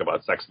Catholics think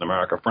about sex in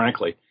America,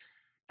 frankly.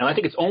 And I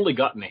think it's only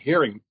gotten a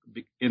hearing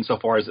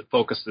insofar as it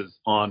focuses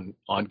on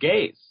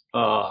gays.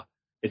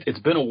 It's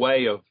been a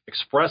way of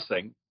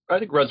expressing, I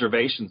think,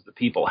 reservations that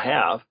people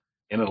have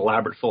in an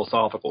elaborate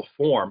philosophical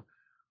form.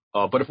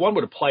 But if one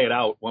were to play it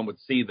out, one would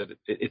see that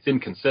it's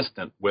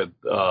inconsistent with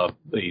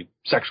the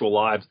sexual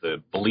lives,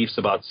 the beliefs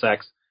about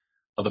sex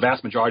of the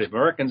vast majority of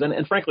Americans,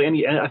 and frankly,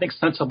 any, I think,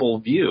 sensible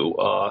view.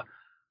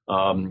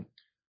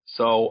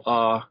 So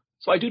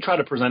I do try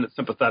to present it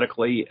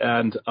sympathetically,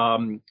 and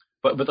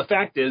but the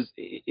fact is,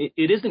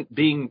 it isn't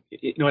being,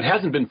 it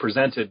hasn't been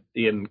presented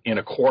in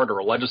a court or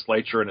a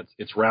legislature in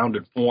its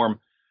rounded form,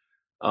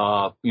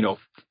 for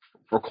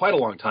quite a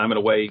long time. In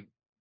a way,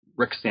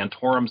 Rick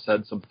Santorum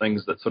said some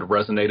things that sort of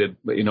resonated,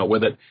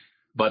 with it,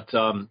 but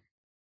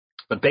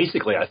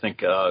basically, I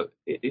think,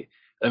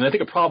 and I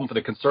think a problem for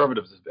the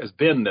conservatives has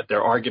been that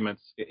their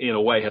arguments, in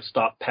a way, have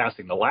stopped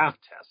passing the laugh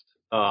test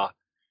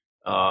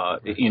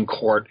in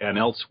court and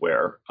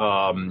elsewhere.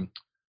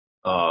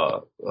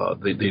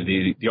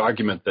 The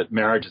argument that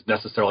marriage is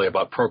necessarily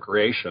about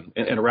procreation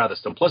in a rather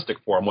simplistic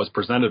form was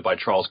presented by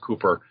Charles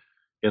Cooper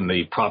in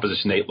the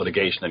Proposition 8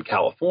 litigation in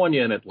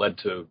California, and it led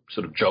to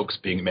sort of jokes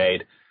being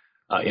made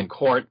in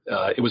court.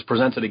 It was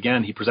presented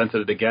again. He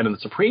presented it again in the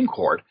Supreme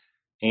Court,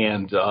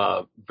 and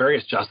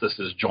various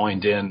justices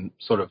joined in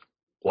sort of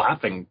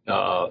laughing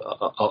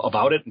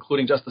about it,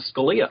 including Justice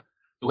Scalia,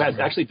 who has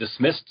actually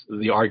dismissed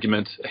the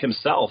argument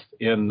himself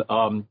in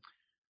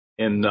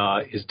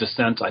his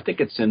dissent. I think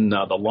it's in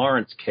the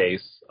Lawrence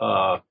case.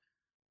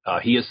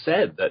 He has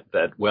said that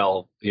that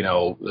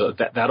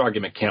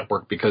argument can't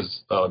work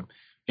because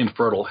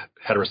infertile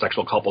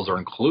heterosexual couples are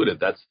included.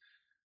 That's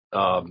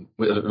a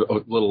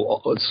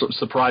little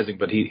surprising,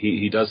 but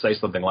he does say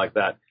something like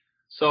that.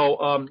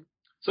 So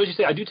as you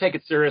say, I do take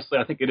it seriously.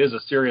 I think it is a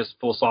serious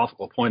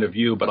philosophical point of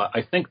view, but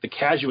I think the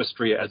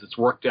casuistry as it's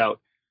worked out,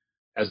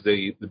 as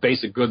the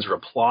basic goods are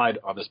applied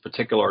on this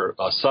particular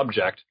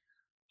subject,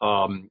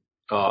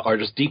 are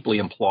just deeply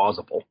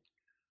implausible.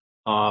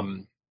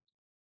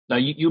 Now,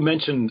 you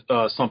mentioned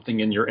something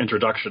in your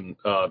introduction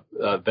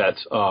that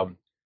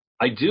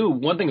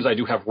one thing is I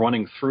do have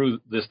running through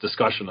this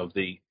discussion of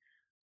the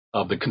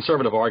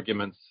conservative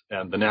arguments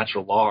and the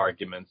natural law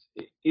arguments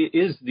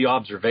is the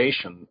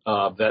observation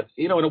that,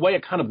 in a way,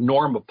 a kind of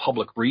norm of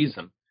public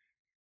reason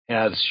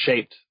has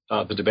shaped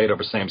the debate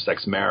over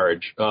same-sex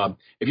marriage.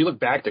 If you look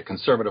back to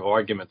conservative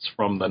arguments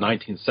from the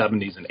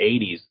 1970s and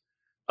 80s,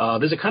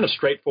 there's a kind of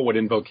straightforward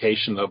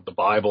invocation of the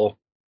Bible,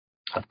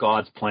 of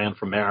God's plan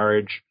for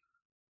marriage,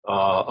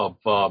 of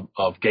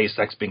gay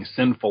sex being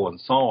sinful, and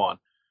so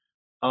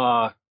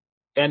on.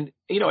 And,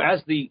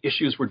 as the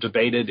issues were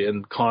debated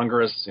in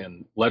Congress,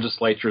 in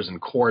legislatures,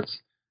 and courts,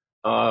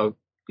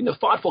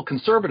 thoughtful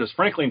conservatives,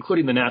 frankly,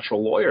 including the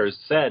natural lawyers,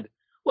 said,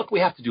 look,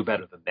 we have to do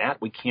better than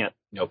that. We can't,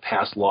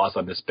 pass laws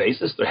on this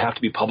basis. There have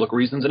to be public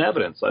reasons and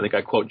evidence. I think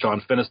I quote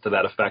John Finnis to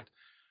that effect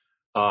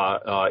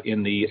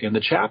in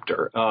the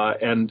chapter.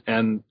 And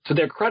to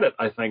their credit,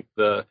 I think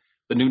the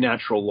new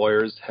natural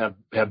lawyers have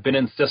been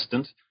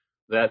insistent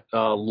that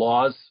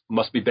laws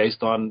must be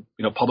based on,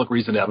 public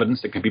reason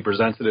evidence that can be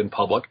presented in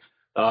public.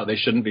 They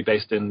shouldn't be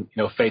based in,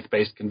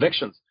 faith-based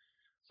convictions.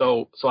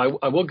 So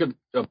I will give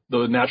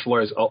the natural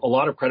lawyers a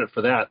lot of credit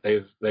for that.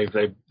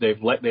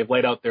 They've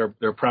laid out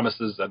their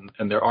premises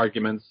and their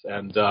arguments,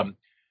 and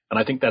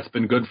I think that's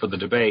been good for the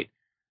debate.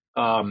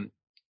 I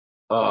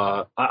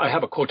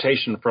have a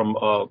quotation from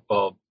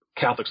a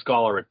Catholic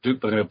scholar at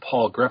Duke by the name of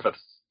Paul Griffiths,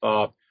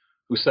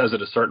 who says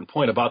at a certain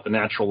point about the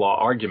natural law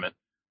argument,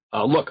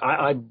 look,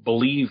 I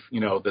believe,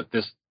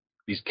 that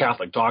these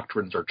Catholic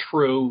doctrines are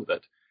true,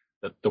 that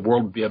the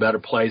world would be a better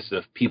place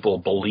if people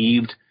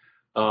believed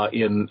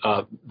in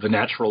the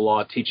natural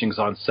law teachings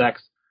on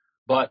sex.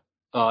 But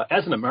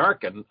as an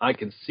American, I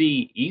can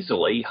see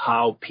easily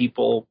how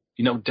people,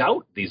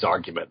 doubt these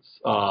arguments.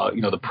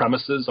 The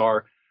premises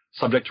are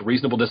subject to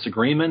reasonable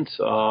disagreement.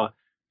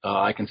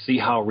 I can see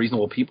how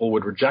reasonable people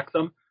would reject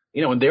them.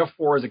 And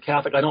therefore, as a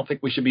Catholic, I don't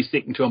think we should be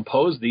seeking to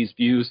impose these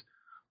views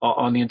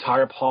on the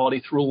entire polity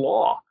through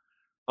law.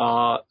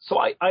 So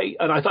I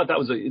thought that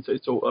was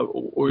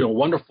a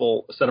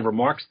wonderful set of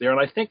remarks there. And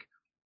I think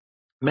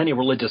many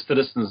religious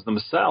citizens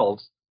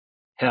themselves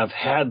have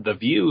had the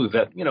view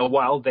that,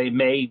 while they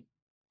may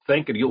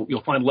think, and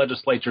you'll find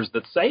legislatures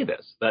that say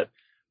this, that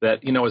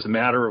as a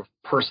matter of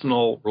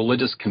personal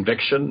religious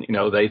conviction,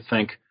 they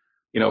think,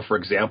 for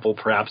example,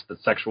 perhaps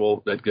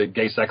that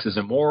gay sex is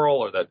immoral,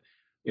 or that,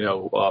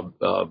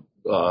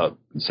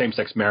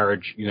 same-sex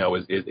marriage,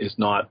 is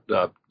not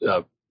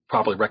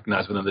properly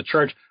recognized within the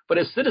church. But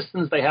as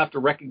citizens, they have to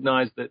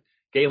recognize that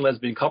gay and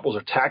lesbian couples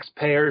are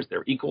taxpayers,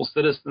 they're equal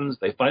citizens,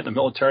 they fight in the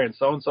military and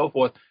so on and so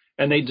forth,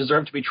 and they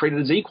deserve to be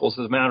treated as equals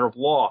as a matter of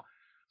law.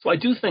 So I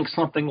do think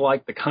something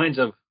like the kinds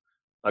of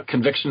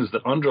convictions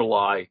that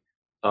underlie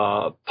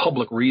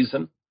public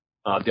reason,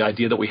 the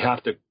idea that we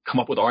have to come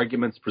up with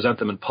arguments, present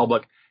them in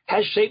public,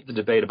 has shaped the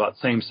debate about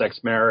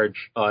same-sex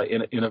marriage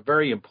in a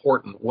very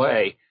important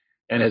way,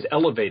 and has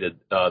elevated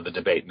the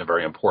debate in a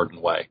very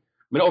important way.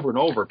 I mean, over and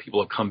over,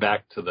 people have come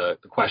back to the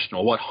question,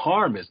 well, what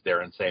harm is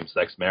there in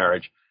same-sex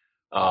marriage?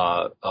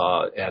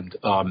 And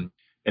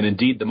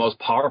indeed, the most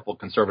powerful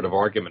conservative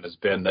argument has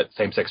been that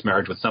same-sex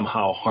marriage would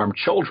somehow harm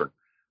children,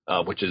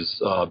 which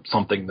is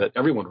something that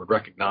everyone would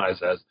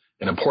recognize as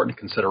an important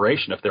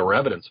consideration if there were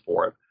evidence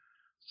for it.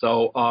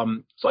 So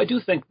I do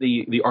think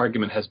the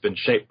argument has been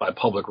shaped by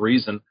public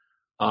reason,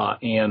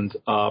 and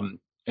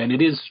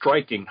it is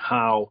striking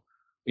how,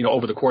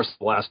 over the course of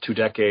the last 2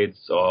 decades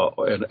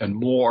and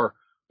more,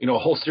 a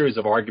whole series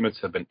of arguments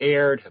have been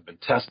aired, have been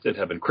tested,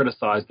 have been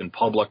criticized in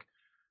public.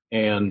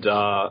 And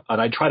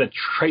I try to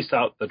trace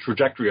out the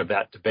trajectory of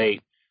that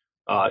debate,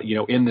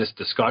 in this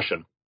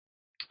discussion,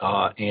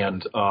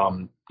 and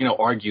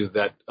argue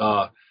that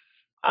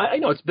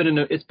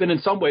it's been in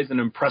some ways an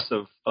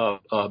impressive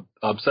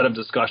set of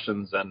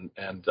discussions,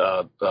 and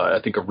I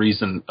think a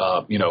reason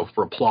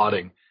for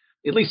applauding,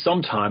 at least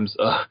sometimes,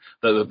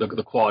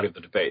 the quality of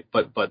the debate.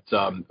 But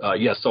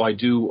yes, so I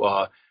do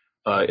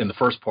in the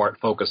first part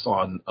focus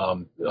on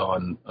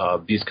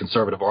these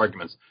conservative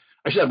arguments.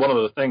 I should add one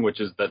other thing,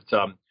 which is that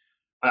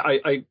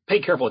I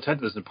pay careful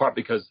attention to this in part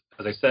because,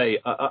 as I say,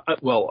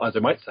 as I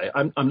might say,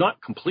 I'm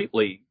not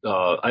completely,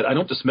 I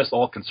don't dismiss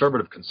all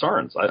conservative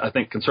concerns. I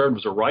think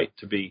conservatives are right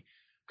to be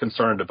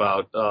concerned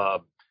about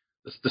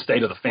the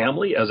state of the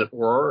family, as it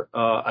were.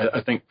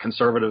 I think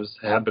conservatives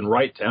have been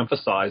right to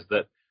emphasize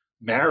that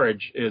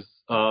marriage is,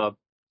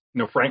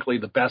 frankly,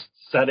 the best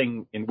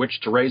setting in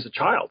which to raise a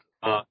child.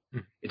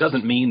 It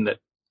doesn't mean that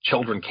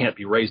children can't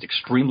be raised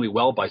extremely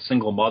well by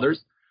single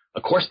mothers.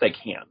 Of course they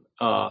can.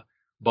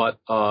 But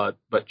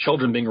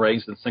children being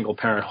raised in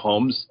single-parent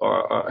homes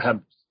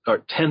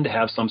tend to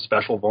have some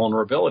special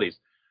vulnerabilities.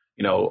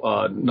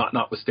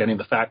 Notwithstanding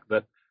the fact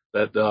that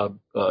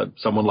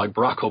someone like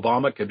Barack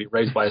Obama can be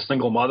raised by a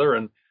single mother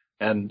and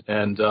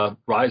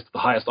rise to the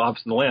highest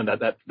office in the land.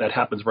 That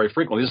happens very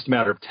frequently. It's just a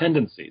matter of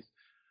tendencies.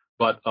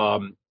 But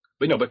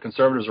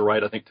conservatives are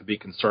right, I think, to be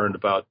concerned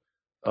about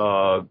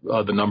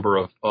the number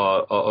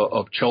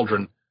of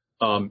children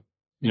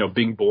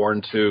being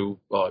born to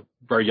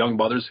very young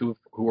mothers who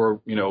are,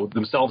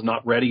 themselves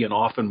not ready and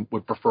often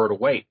would prefer to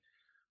wait.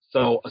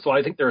 So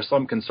I think there are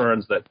some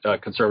concerns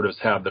that conservatives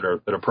have that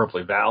are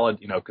perfectly valid,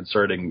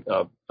 concerning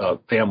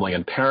family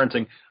and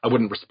parenting. I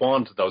wouldn't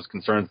respond to those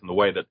concerns in the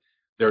way that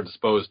they're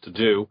disposed to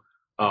do,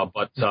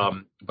 but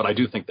I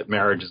do think that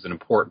marriage is an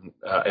important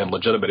and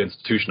legitimate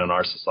institution in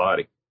our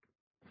society.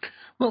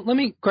 Well, let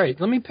me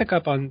pick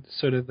up on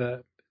sort of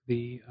the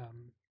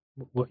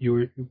what you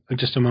were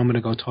just a moment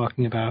ago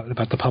talking about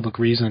the public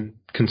reason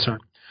concern,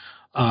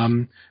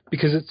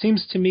 because it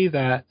seems to me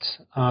that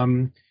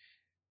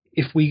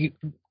if we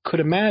could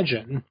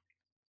imagine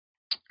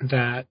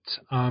that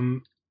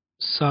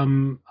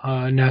some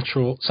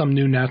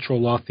new natural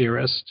law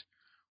theorist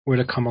were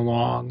to come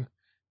along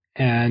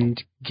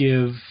and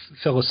give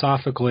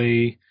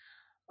philosophically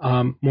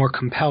more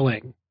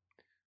compelling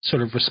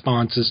sort of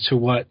responses to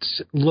what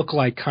look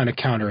like kind of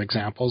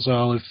counterexamples.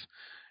 Well, if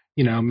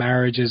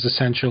marriage is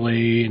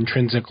essentially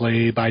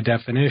intrinsically, by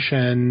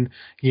definition,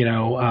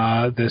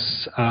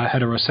 this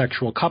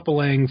heterosexual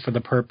coupling for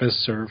the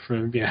purpose or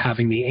for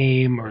having the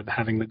aim or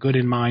having the good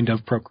in mind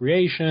of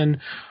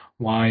procreation.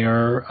 Why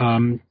are,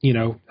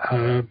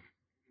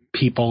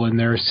 people in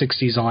their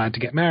 60s allowed to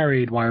get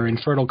married? Why are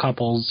infertile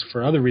couples,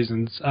 for other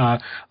reasons,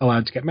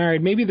 allowed to get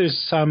married? Maybe there's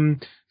some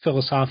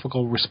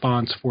philosophical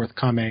response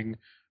forthcoming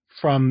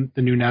from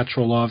the new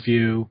natural law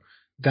view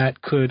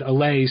that could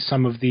allay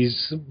some of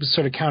these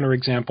sort of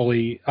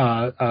counterexample-y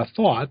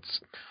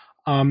thoughts.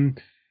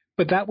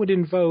 But that would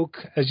invoke,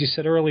 as you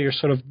said earlier,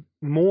 sort of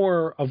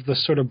more of the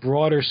sort of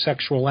broader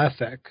sexual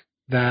ethic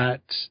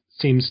that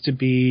seems to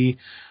be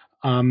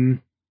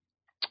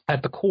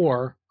at the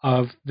core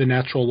of the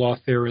natural law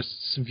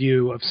theorists'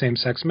 view of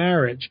same-sex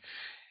marriage.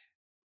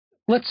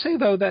 Let's say,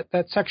 though,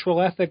 that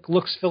sexual ethic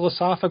looks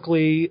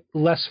philosophically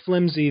less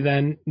flimsy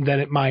than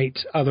it might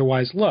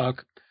otherwise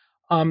look.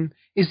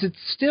 Is it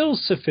still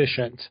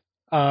sufficient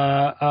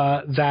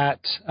that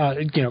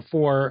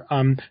for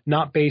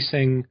not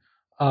basing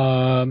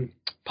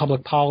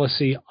public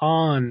policy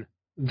on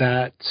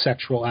that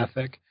sexual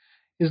ethic?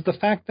 Is the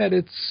fact that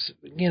it's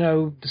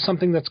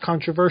something that's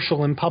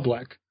controversial in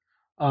public,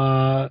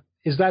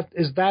 is that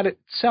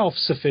itself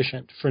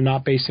sufficient for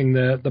not basing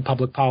the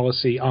public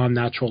policy on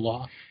natural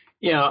law?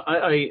 Yeah,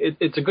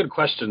 it's a good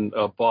question,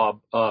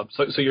 Bob.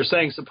 So you're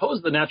saying,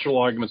 suppose the natural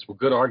arguments were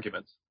good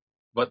arguments,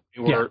 but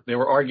they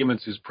were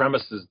arguments whose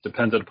premises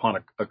depended upon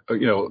a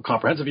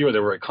comprehensive view, or they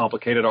were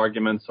complicated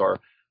arguments, or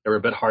they were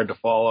a bit hard to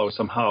follow.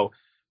 Somehow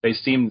they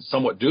seemed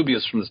somewhat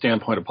dubious from the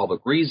standpoint of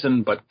public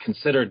reason, but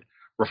considered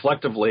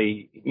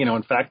reflectively,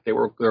 in fact, they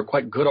were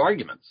quite good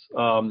arguments.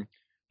 And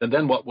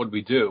then what would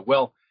we do?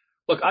 Well,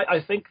 look, I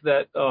think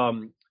that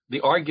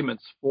the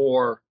arguments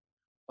for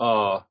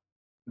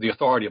the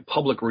authority of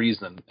public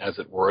reason, as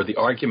it were, the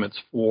arguments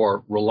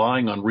for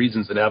relying on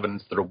reasons and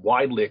evidence that are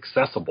widely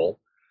accessible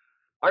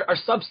are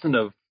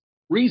substantive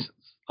reasons.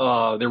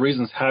 They're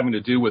reasons having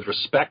to do with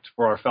respect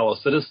for our fellow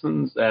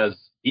citizens as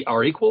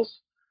our equals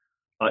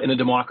in a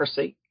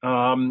democracy.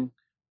 And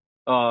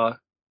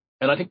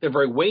I think they're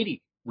very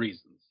weighty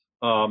reasons.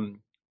 In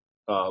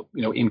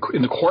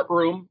the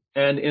courtroom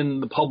and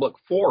in the public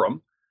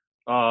forum,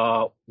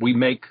 we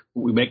make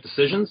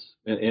decisions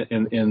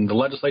in the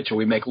legislature.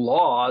 We make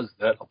laws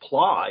that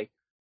apply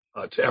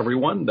to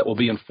everyone, that will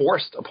be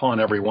enforced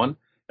upon everyone,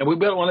 and we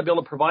want to be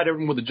able to provide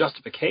everyone with a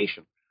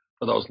justification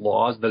for those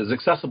laws that is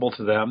accessible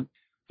to them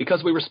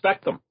because we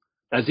respect them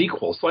as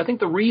equals. So I think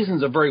the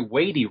reasons are very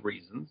weighty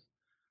reasons.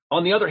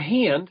 On the other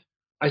hand,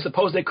 I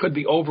suppose they could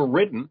be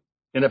overridden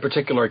in a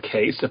particular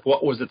case if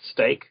what was at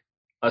stake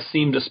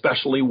seemed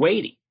especially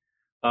weighty.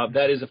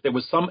 That is, if there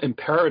was some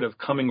imperative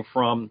coming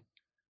from,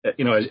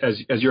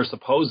 as you're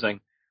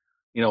supposing,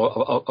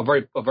 a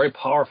very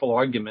powerful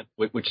argument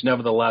which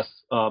nevertheless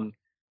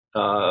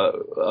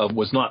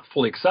was not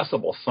fully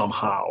accessible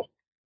somehow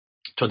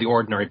to the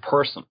ordinary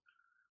person.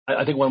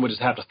 I think one would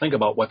just have to think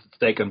about what's at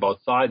stake on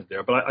both sides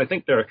there. But I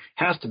think there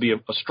has to be a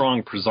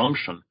strong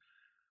presumption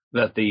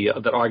that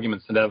that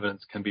arguments and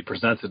evidence can be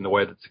presented in a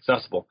way that's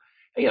accessible.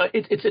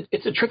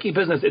 It's a tricky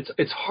business.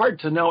 It's hard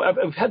to know.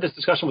 I've had this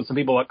discussion with some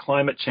people about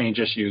climate change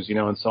issues,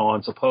 and so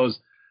on. Suppose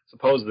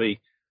the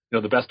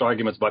best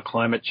arguments about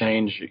climate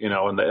change,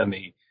 and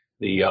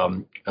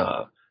the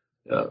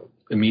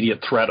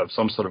immediate threat of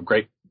some sort of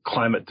great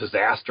climate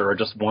disaster are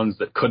just ones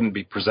that couldn't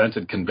be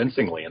presented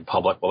convincingly in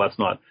public. Well, that's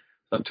not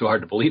too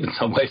hard to believe in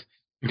some ways.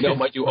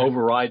 Might you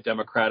override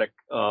democratic,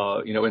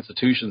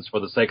 institutions for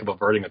the sake of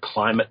averting a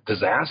climate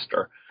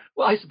disaster?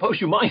 Well, I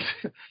suppose you might,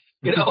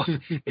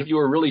 if you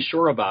were really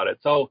sure about it.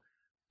 So,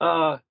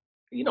 I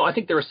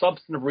think there are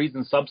substantive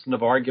reasons,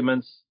 substantive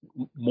arguments,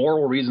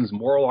 moral reasons,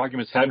 moral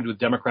arguments having to do with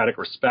democratic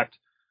respect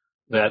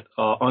that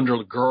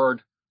undergird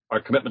our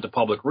commitment to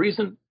public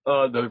reason.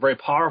 They're very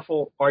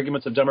powerful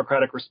arguments of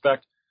democratic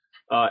respect.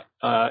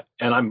 And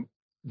I'm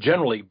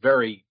generally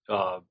very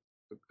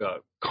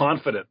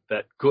confident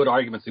that good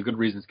arguments and good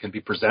reasons can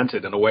be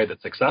presented in a way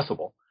that's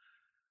accessible.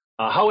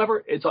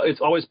 However,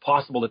 it's always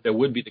possible that there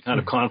would be the kind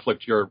of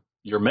conflict you're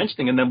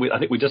mentioning, and then I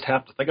think we just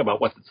have to think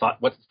about what's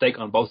at stake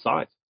on both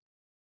sides.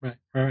 Right.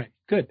 All right.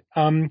 Good.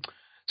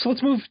 So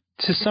let's move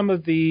to some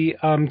of the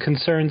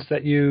concerns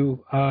that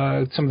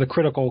some of the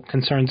critical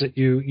concerns that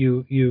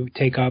you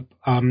take up,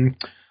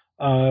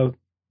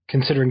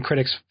 considering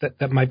critics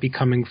that might be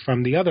coming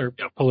from the other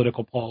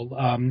political pole.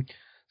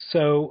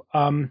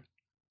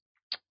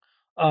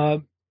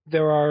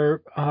 There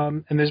are,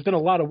 and there's been a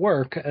lot of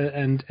work,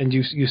 and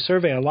you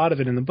survey a lot of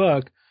it in the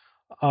book,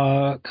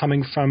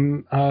 coming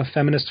from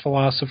feminist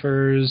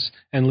philosophers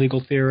and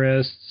legal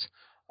theorists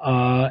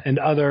and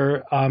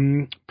other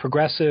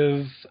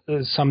progressive,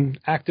 some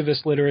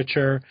activist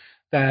literature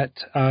that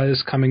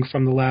is coming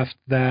from the left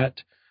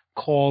that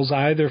calls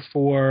either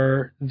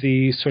for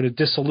the sort of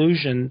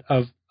dissolution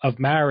of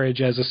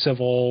marriage as a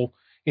civil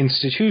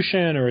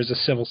institution or as a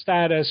civil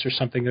status or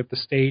something that the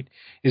state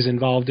is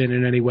involved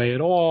in any way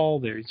at all.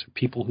 There's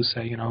people who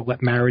say,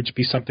 let marriage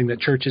be something that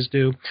churches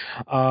do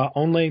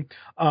only.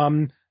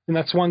 And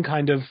that's one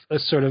kind of a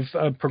sort of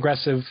a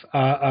progressive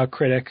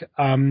critic.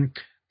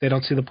 They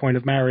don't see the point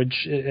of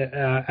marriage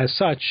as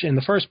such in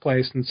the first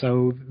place, and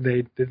so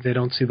they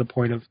don't see the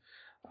point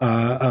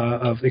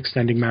of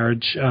extending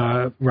marriage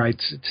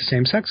rights to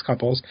same-sex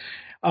couples.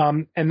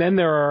 And then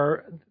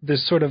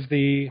there's sort of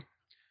the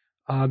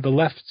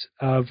left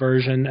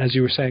version, as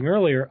you were saying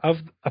earlier, of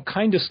a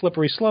kind of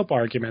slippery slope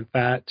argument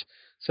that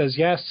says,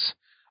 yes,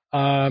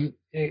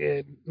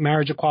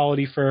 marriage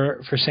equality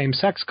for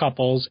same-sex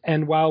couples,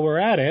 and while we're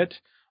at it,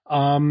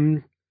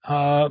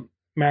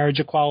 marriage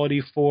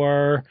equality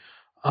for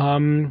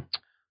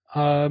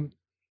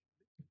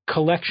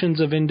collections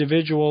of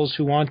individuals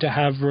who want to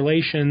have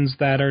relations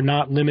that are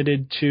not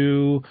limited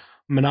to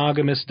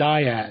monogamous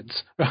dyads,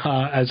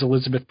 as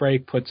Elizabeth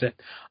Brake puts it.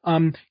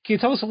 Can you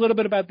tell us a little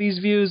bit about these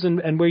views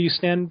and where you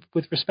stand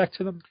with respect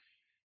to them?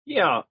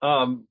 Yeah.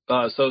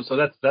 So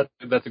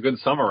that's a good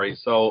summary.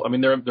 So, I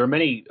mean, there are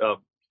many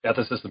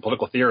ethicists and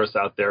political theorists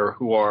out there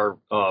who are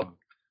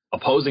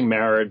opposing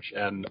marriage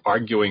and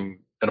opposing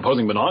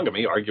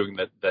monogamy, arguing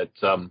that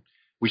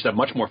we should have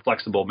much more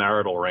flexible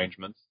marital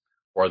arrangements,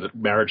 or that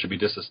marriage should be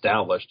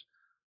disestablished,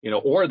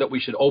 or that we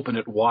should open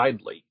it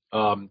widely.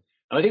 And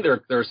I think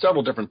there are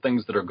several different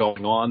things that are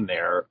going on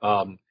there.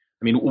 I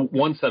mean,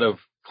 one set of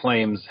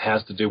claims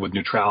has to do with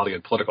neutrality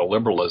and political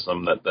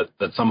liberalism,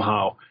 that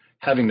somehow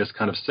having this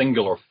kind of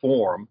singular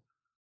form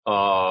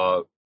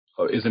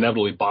is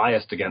inevitably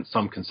biased against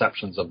some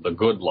conceptions of the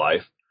good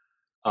life,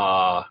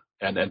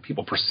 and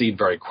people proceed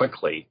very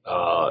quickly,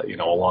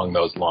 along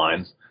those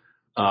lines.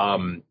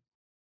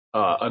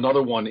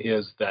 Another one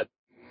is that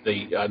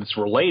it's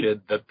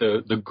related that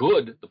the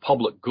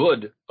public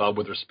good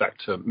with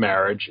respect to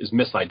marriage is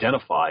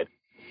misidentified,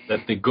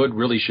 that the good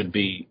really should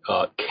be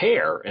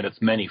care in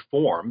its many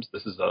forms.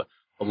 This is a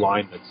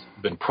line that's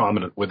been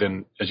prominent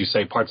within, as you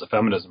say, parts of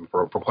feminism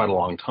for quite a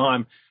long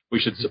time. We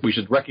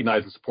should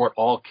recognize and support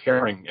all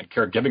caring and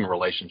caregiving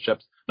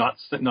relationships, not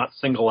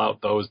single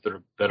out those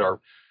that are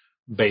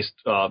based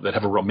that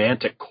have a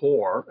romantic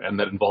core and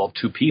that involve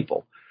two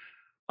people.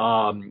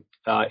 And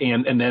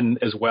then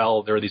as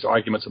well, there are these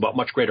arguments about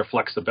much greater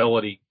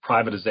flexibility,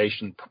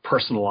 privatization,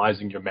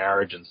 personalizing your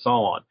marriage, and so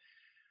on.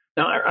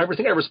 Now, I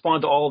think I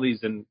respond to all of these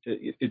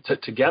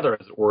together,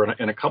 as it were,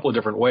 in a couple of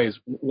different ways.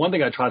 One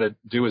thing I try to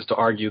do is to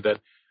argue that,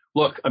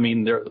 look, I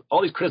mean, there are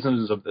all these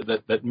criticisms of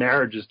that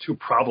marriage is too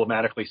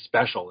problematically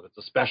special, that it's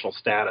a special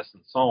status,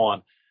 and so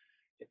on,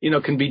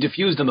 can be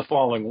diffused in the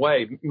following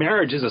way.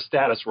 Marriage is a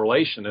status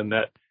relation in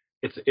that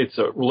it's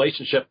a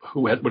relationship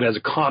that has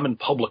a common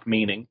public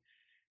meaning.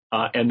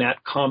 And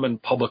that common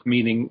public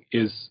meaning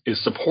is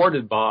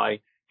supported by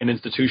an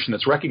institution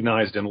that's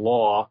recognized in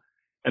law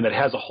and that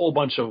has a whole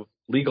bunch of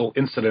legal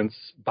incidents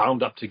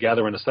bound up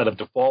together in a set of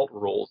default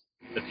rules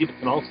that people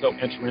can also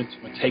enter into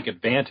and take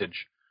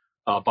advantage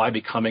by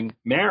becoming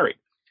married.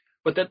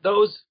 But that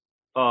those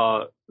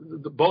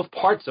both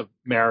parts of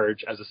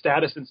marriage as a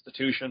status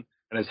institution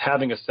and as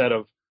having a set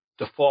of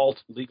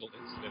default legal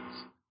incidents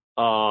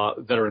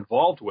that are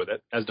involved with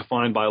it, as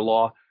defined by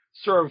law,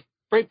 serve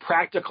very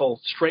practical,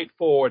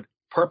 straightforward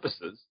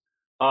purposes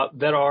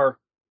that are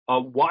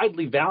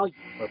widely valued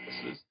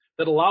purposes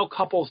that allow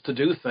couples to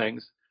do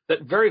things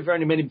that very,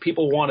 very many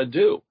people want to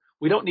do.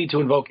 We don't need to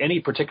invoke any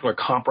particular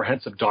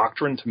comprehensive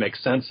doctrine to make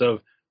sense of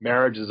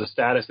marriage as a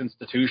status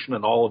institution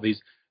and all of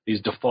these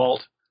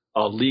default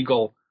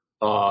legal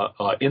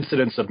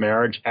incidents of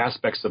marriage,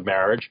 aspects of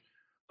marriage.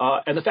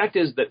 And the fact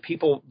is that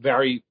people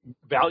value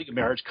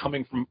marriage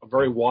coming from a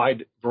very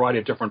wide variety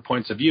of different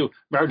points of view.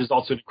 Marriage is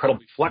also an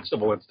incredibly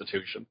flexible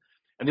institution.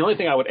 And the only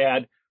thing I would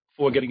add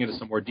before getting into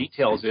some more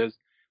details is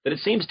that it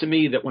seems to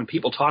me that when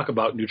people talk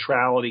about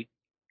neutrality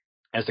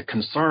as a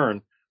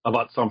concern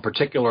about some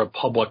particular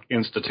public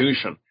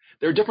institution,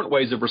 there are different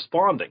ways of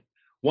responding.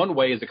 One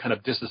way is a kind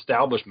of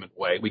disestablishment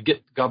way. We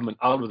get government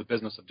out of the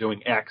business of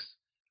doing X,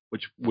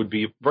 which would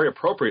be very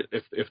appropriate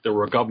if there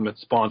were a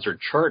government-sponsored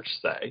church,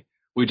 say.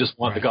 We just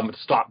want the government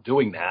to stop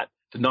doing that,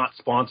 to not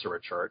sponsor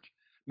a church.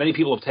 Many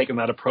people have taken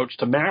that approach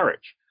to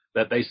marriage,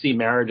 that they see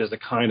marriage as a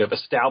kind of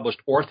established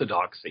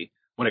orthodoxy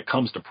when it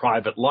comes to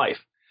private life.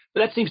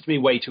 But that seems to me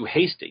way too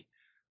hasty.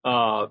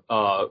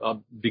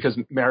 because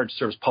marriage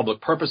serves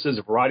public purposes,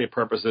 a variety of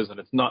purposes, and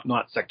it's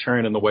not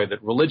sectarian in the way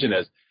that religion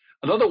is.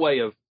 Another way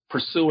of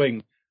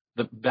pursuing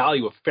the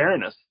value of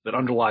fairness that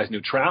underlies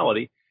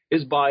neutrality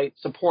is by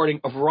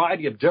supporting a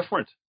variety of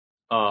different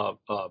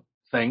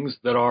things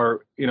that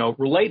are,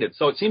 related.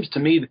 So it seems to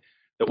me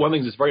that one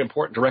thing that's very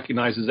important to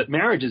recognize is that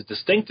marriage is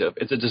distinctive.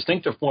 It's a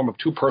distinctive form of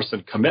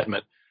two-person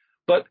commitment,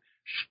 but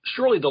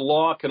surely the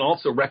law can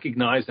also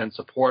recognize and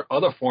support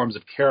other forms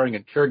of caring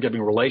and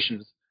caregiving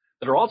relations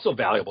that are also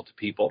valuable to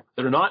people,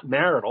 that are not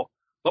marital,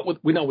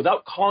 but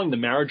without calling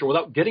them marriage or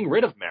without getting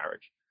rid of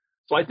marriage.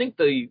 So I think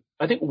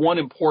one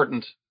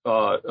important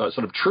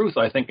sort of truth,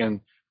 I think,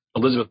 in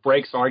Elizabeth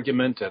Brake's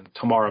argument and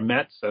Tamara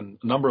Metz and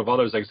a number of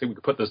others, I think we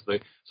could put this,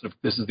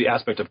 this is the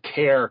aspect of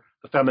care,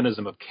 the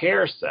feminism of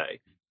care, say,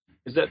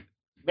 is that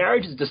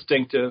marriage is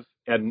distinctive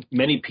and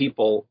many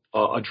people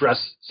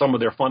address some of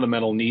their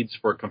fundamental needs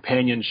for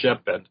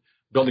companionship and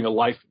building a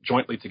life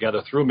jointly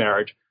together through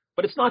marriage.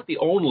 But it's not the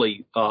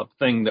only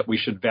thing that we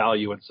should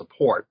value and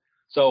support.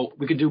 So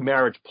we could do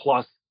marriage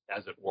plus,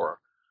 as it were.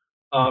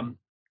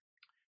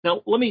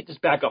 Now, let me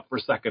just back up for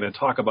a second and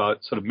talk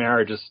about sort of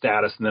marriage's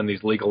status and then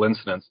these legal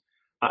incidents.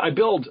 I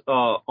build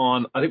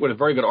on, I think, a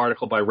very good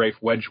article by Rafe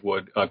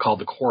Wedgwood called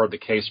The Core of the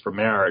Case for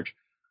Marriage.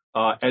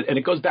 And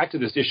it goes back to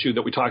this issue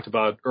that we talked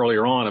about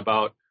earlier on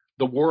about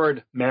the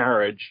word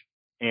marriage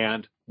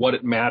and what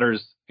it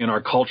matters in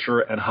our culture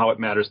and how it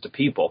matters to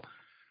people.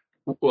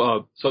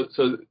 So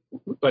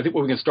I think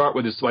what we can start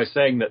with is by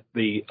saying that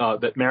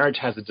that marriage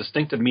has a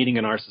distinctive meaning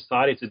in our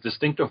society. It's a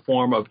distinctive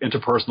form of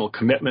interpersonal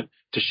commitment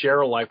to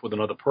share a life with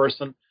another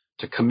person,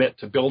 to commit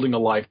to building a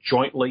life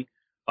jointly,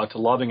 to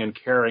loving and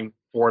caring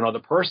for another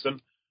person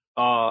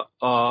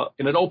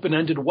in an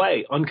open-ended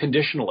way,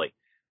 unconditionally.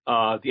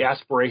 The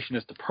aspiration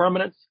is to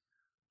permanence,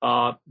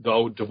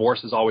 though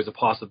divorce is always a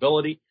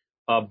possibility,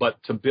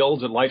 but to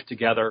build a life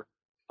together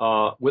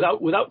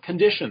without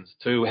conditions,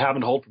 to have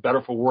and hold for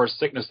better, for worse,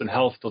 sickness and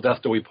health till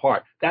death do we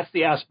part. That's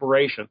the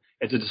aspiration.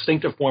 It's a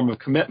distinctive form of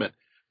commitment.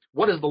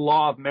 What does the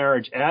law of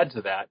marriage add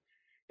to that?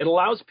 It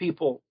allows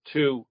people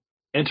to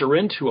enter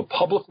into a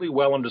publicly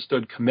well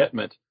understood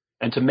commitment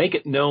and to make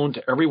it known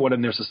to everyone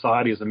in their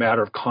society as a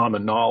matter of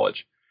common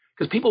knowledge.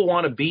 Because people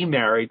want to be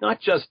married,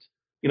 not just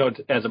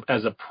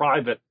as a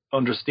private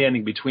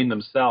understanding between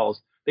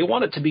themselves. They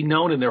want it to be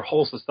known in their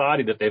whole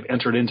society that they've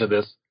entered into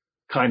this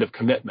kind of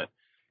commitment.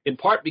 In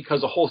part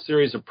because a whole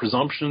series of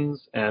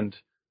presumptions and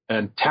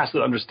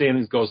tacit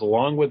understandings goes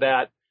along with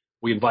that.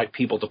 We invite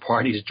people to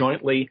parties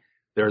jointly.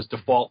 There's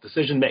default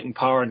decision-making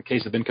power in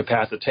case of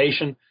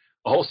incapacitation.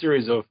 A whole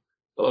series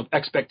of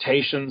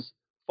expectations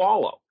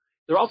follow.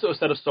 There are also a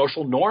set of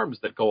social norms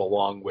that go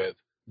along with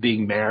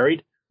being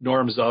married,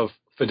 norms of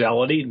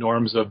fidelity,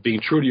 norms of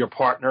being true to your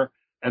partner,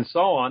 and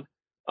so on.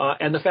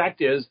 And the fact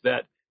is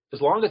that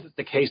as long as it's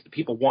the case that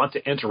people want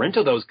to enter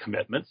into those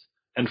commitments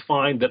and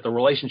find that the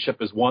relationship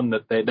is one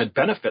that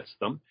benefits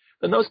them,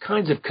 then those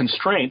kinds of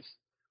constraints,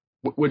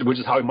 which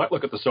is how we might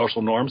look at the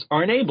social norms,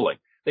 are enabling.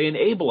 They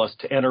enable us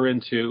to enter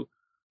into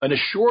an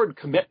assured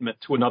commitment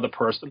to another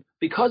person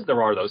because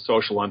there are those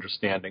social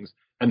understandings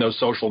and those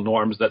social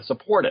norms that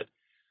support it.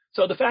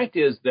 So the fact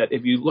is that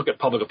if you look at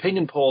public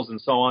opinion polls and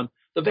so on,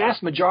 the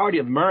vast majority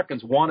of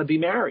Americans want to be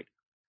married.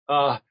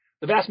 The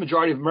vast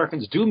majority of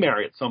Americans do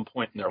marry at some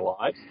point in their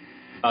lives.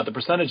 The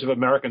percentage of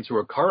Americans who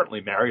are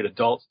currently married,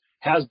 adults,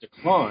 has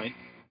declined,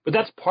 but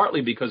that's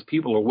partly because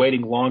people are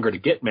waiting longer to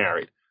get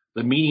married.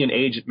 The median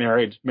age at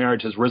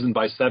marriage has risen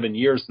by 7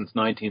 years since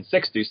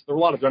 1960, so there are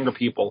a lot of younger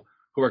people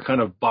who are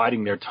kind of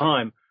biding their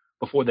time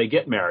before they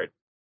get married.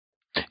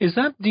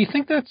 Do you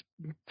think that's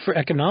for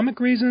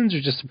economic reasons,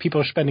 or just people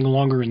are spending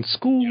longer in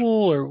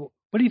school, or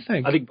what do you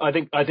think?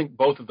 I think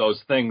both of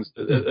those things.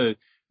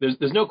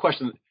 There's no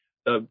question.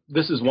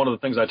 This is one of the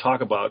things I talk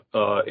about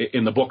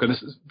in the book, and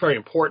this is very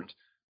important.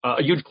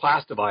 A huge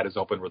class divide is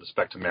open with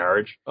respect to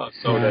marriage,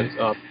 so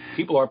that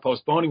people are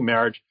postponing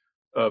marriage,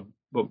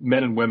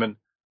 men and women,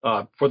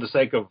 for the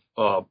sake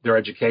of their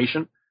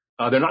education.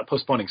 They're not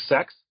postponing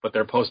sex, but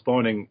they're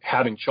postponing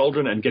having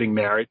children and getting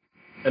married.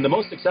 And the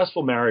most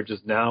successful marriages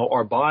now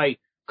are by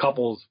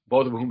couples,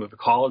 both of whom have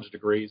college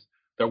degrees.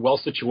 They're well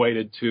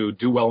situated to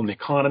do well in the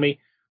economy.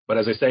 But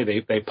as I say,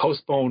 they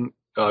postpone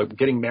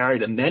getting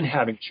married and then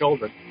having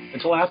children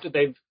until after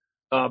they've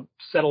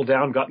settled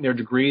down, gotten their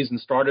degrees, and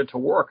started to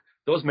work.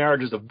 Those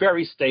marriages are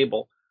very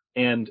stable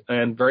and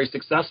very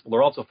successful.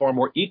 They're also far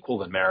more equal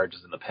than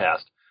marriages in the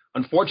past.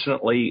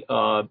 Unfortunately,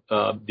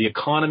 the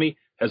economy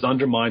has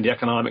undermined the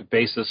economic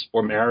basis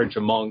for marriage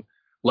among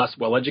less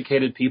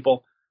well-educated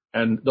people.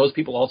 And those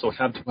people also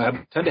tend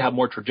to have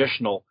more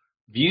traditional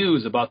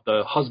views about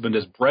the husband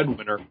as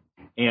breadwinner.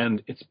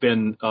 And it's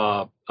been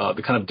the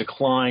kind of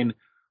decline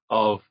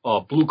of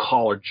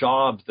blue-collar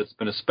jobs that's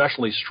been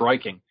especially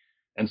striking.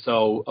 And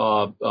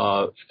so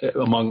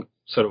among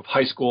sort of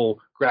high school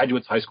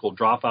graduates, high school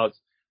dropouts,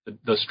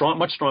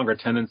 much stronger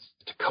tendency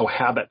to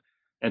cohabit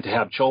and to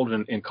have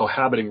children in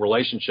cohabiting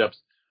relationships,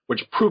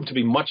 which prove to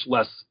be much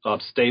less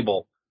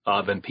stable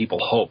than people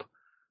hope.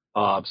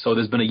 So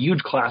there's been a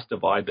huge class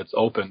divide that's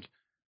opened.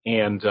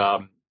 And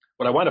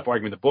what I wind up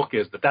arguing in the book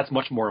is that that's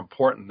much more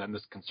important than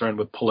this concern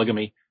with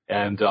polygamy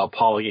and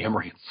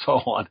polyamory and so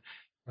on.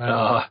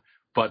 Right.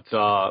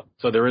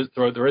 So there is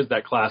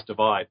that class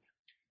divide.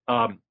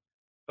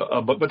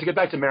 But to get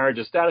back to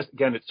marriage's status,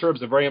 again, it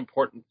serves a very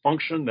important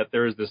function that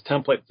there is this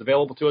template that's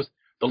available to us.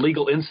 The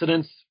legal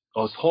incidents,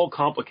 this whole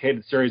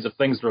complicated series of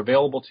things that are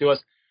available to us.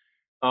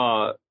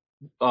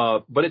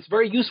 But it's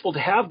very useful to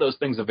have those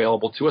things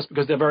available to us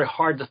because they're very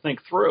hard to think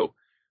through.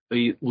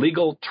 The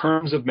legal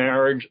terms of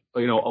marriage,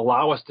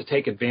 allow us to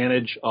take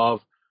advantage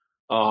of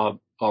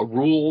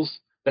rules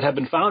that have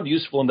been found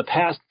useful in the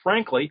past,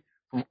 frankly,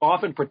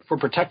 often for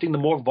protecting the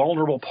more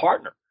vulnerable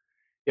partner.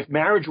 If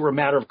marriage were a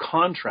matter of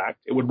contract,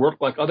 it would work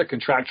like other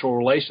contractual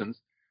relations,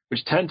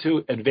 which tend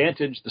to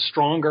advantage the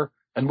stronger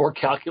and more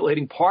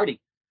calculating party.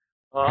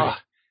 Right.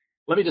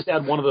 Let me just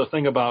add one other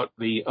thing about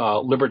the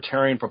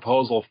libertarian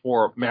proposal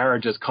for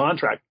marriage as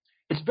contract.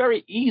 It's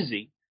very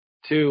easy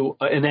to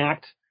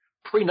enact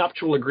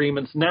prenuptial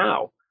agreements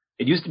now.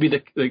 It used to be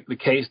the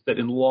case that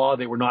in law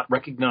they were not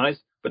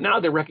recognized, but now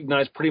they're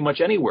recognized pretty much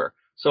anywhere.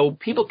 So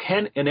people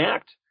can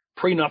enact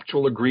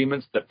prenuptial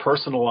agreements that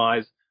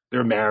personalize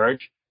their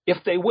marriage if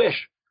they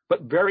wish,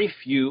 but very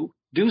few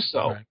do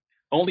so. Right.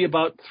 Only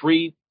about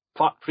 3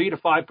 to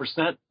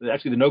 5%.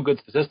 Actually, the no good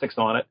statistics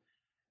on it.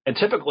 And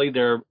typically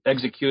they're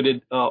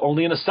executed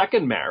only in a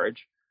second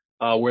marriage,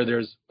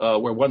 where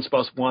one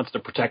spouse wants to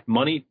protect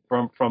money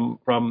from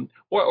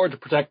or to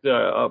protect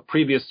a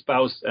previous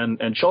spouse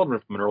and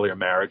children from an earlier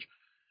marriage.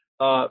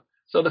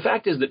 So the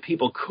fact is that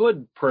people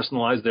could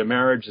personalize their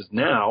marriages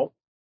now,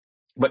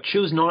 but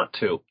choose not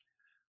to.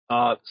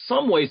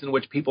 Some ways in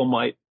which people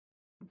might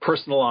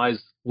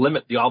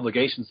limit the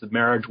obligations of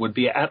marriage would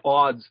be at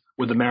odds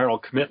with the marital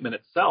commitment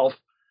itself.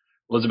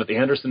 Elizabeth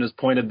Anderson has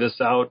pointed this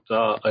out,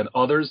 and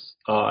others.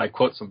 I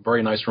quote some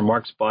very nice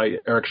remarks by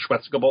Eric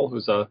Schwetzgebel,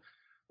 who's a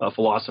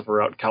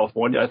philosopher out in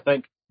California, I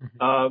think.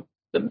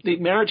 Mm-hmm. The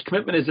marriage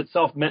commitment is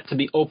itself meant to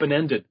be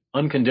open-ended,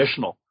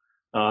 unconditional.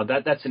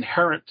 That's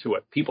inherent to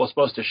it. People are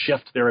supposed to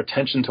shift their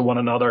attention to one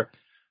another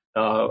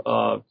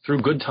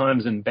through good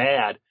times and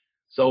bad.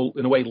 So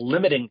in a way,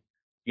 limiting,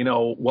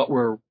 what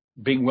we're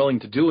being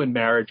willing to do in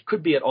marriage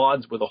could be at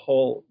odds with the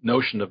whole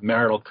notion of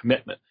marital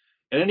commitment.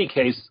 In any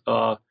case,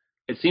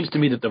 it seems to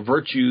me that the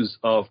virtues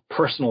of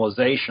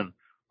personalization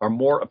are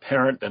more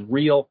apparent than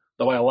real,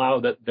 though I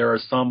allow that there are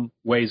some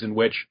ways in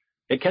which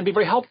it can be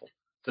very helpful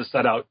to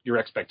set out your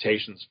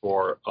expectations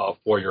for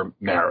your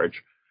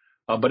marriage.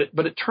 But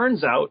it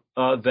turns out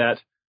that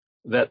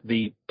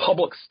the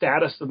public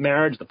status of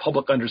marriage, the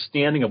public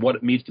understanding of what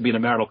it means to be in a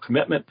marital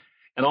commitment,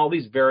 and all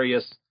these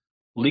various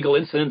legal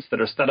incidents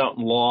that are set out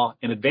in law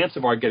in advance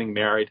of our getting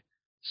married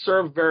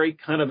serve very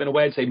kind of, in a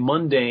way, I'd say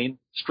mundane,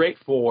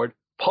 straightforward,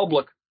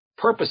 public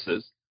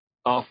purposes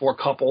for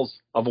couples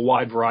of a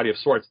wide variety of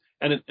sorts.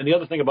 And the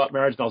other thing about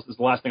marriage, and this is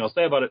the last thing I'll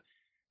say about it,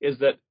 is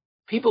that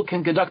people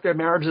can conduct their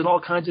marriages in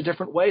all kinds of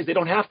different ways. They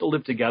don't have to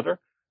live together.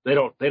 They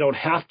don't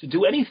have to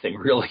do anything,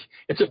 really.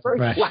 It's a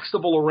very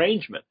flexible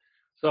arrangement.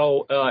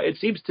 So it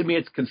seems to me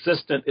it's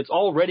consistent. It's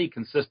already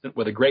consistent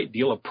with a great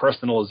deal of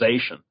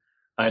personalization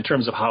in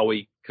terms of how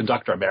we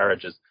conduct our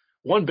marriages.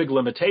 One big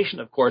limitation,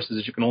 of course, is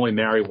that you can only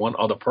marry one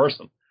other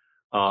person.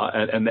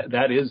 And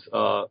that is,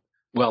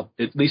 well,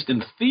 at least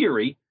in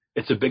theory,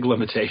 it's a big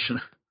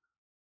limitation.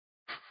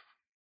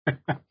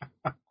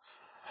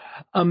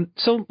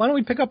 So why don't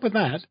we pick up with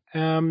that,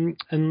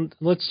 and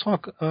let's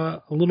talk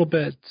a little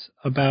bit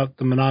about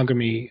the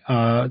monogamy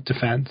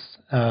defense,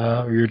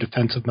 or your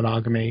defense of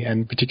monogamy,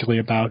 and particularly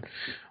about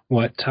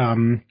what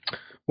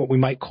we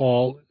might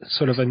call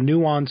sort of a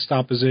nuanced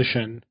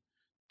opposition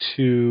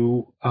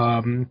to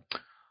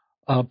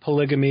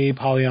polygamy,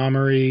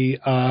 polyamory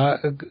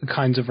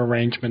kinds of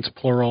arrangements,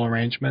 plural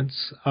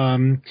arrangements.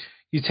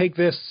 You take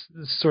this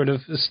sort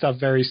of stuff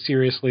very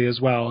seriously as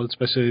well,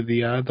 especially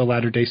the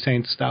Latter-day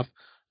Saints stuff.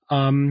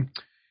 Can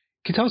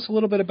you tell us a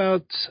little bit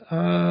about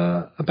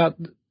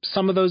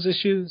some of those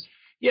issues?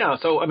 Yeah,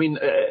 so I mean,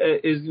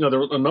 there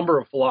are a number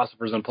of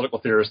philosophers and political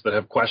theorists that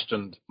have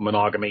questioned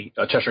monogamy.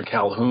 Cheshire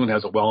Calhoun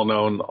has a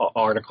well-known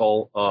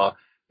article,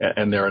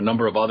 and there are a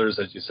number of others,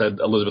 as you said,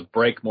 Elizabeth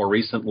Brake more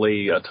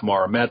recently,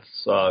 Tamara Metz,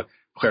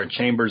 Claire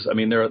Chambers. I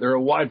mean, there are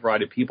a wide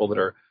variety of people that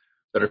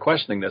are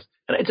questioning this.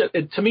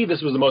 And to me,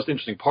 this was the most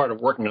interesting part of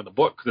working on the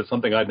book because it's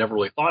something I'd never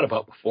really thought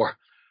about before.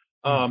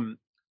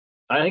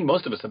 I think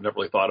most of us have never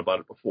really thought about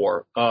it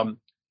before.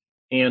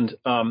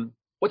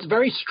 What's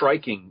very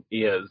striking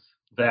is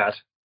that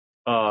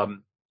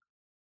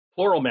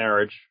plural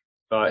marriage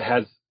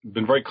has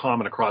been very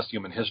common across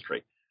human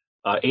history.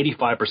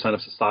 85%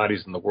 of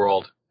societies in the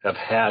world have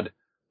had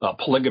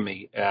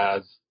polygamy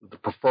as the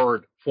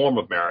preferred form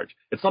of marriage.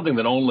 It's something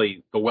that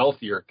only the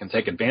wealthier can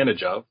take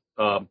advantage of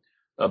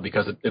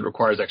because it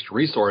requires extra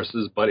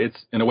resources, but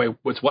it's, in a way,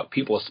 it's what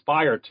people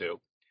aspire to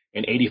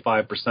in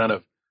 85%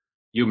 of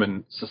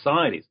human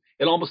societies.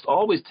 It almost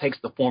always takes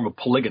the form of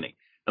polygyny.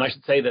 And I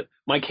should say that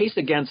my case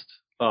against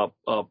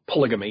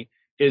polygamy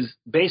is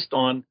based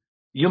on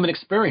human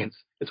experience.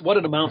 It's what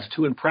it amounts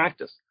to in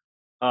practice.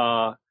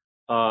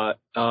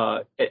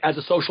 as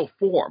a social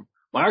form.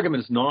 My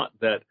argument is not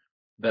that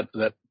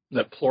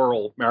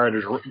plural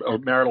marriage or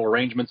marital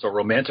arrangements or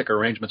romantic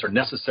arrangements are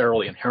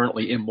necessarily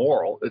inherently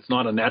immoral. It's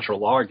not a natural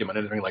law argument,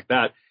 anything like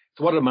that.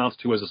 It's what it amounts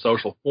to as a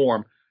social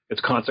form,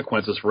 its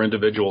consequences for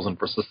individuals and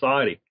for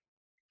society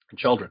and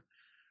children.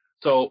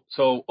 So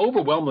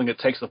overwhelmingly, it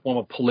takes the form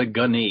of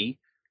polygamy,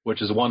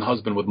 which is one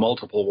husband with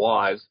multiple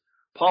wives.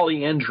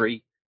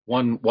 Polyandry,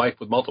 one wife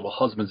with multiple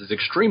husbands, is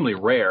extremely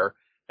rare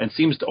and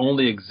seems to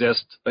only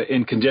exist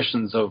in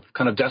conditions of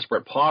kind of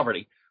desperate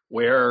poverty,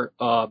 where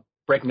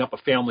breaking up a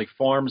family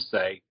farm,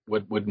 say,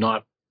 would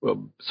not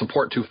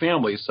support two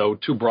families. So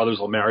two brothers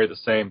will marry the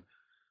same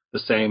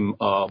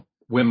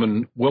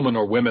woman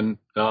or women,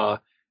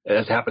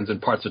 as happens in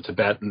parts of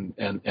Tibet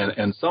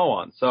and so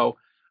on. So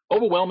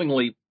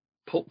overwhelmingly,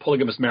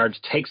 polygamous marriage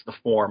takes the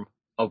form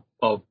of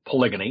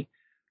polygamy,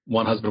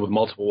 one husband with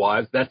multiple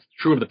wives. That's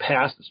true of the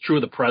past. It's true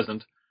of the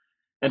present.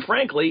 And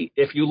frankly,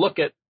 if you look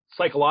at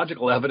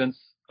psychological evidence,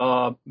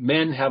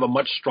 men have a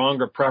much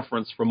stronger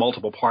preference for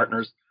multiple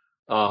partners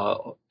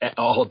all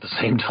at the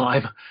same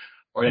time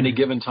or any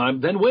given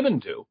time than women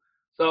do.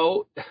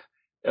 So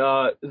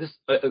this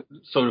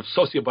sort of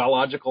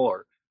sociobiological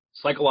or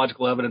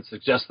psychological evidence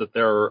suggests that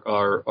there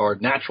are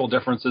natural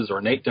differences or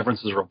innate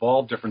differences or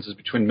evolved differences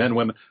between men and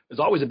women. It's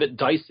always a bit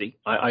dicey,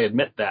 I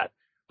admit that.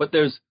 But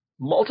there's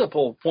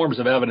multiple forms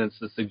of evidence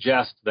that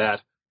suggest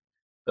that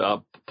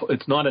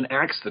it's not an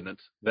accident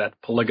that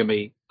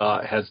polygamy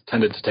has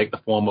tended to take the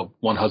form of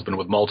one husband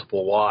with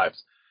multiple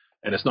wives.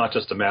 And it's not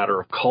just a matter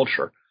of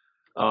culture.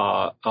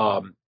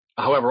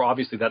 However,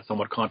 obviously that's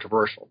somewhat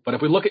controversial. But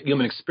if we look at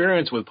human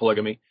experience with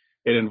polygamy,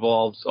 it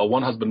involves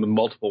one husband with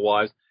multiple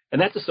wives,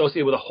 and that's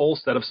associated with a whole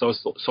set of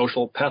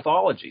social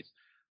pathologies.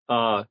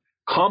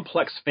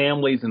 Complex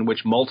families in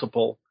which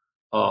multiple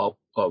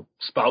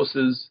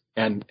spouses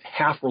and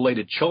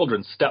half-related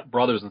children,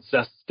 step-brothers and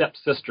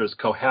step-sisters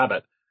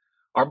cohabit,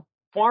 are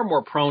far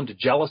more prone to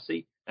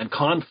jealousy and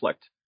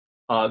conflict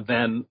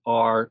than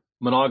are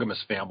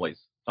monogamous families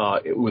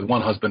with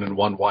one husband and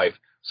one wife.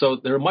 So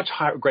there are much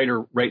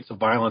greater rates of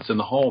violence in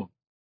the home.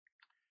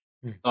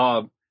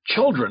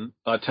 Children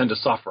tend to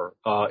suffer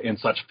in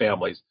such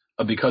families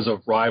because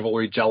of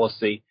rivalry,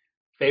 jealousy,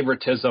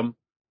 favoritism,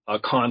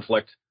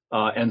 conflict,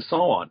 and so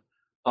on.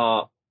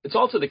 It's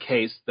also the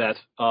case that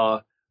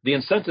the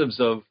incentives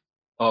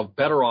of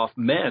better-off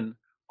men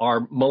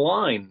are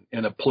malign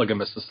in a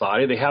polygamous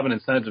society. They have an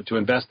incentive to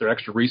invest their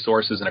extra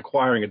resources in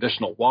acquiring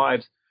additional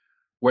wives,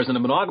 whereas in a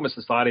monogamous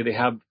society, they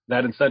have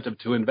that incentive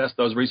to invest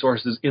those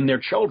resources in their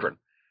children.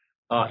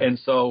 And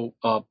so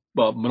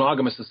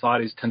monogamous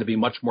societies tend to be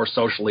much more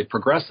socially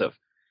progressive.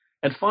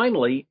 And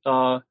finally,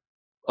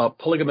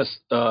 polygamous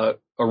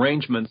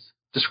arrangements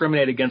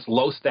discriminate against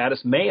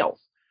low-status males.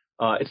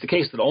 It's the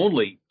case that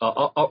only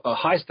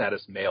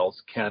high-status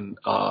males can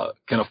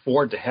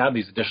afford to have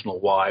these additional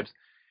wives.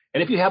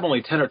 And if you have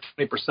only 10 or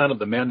 20% of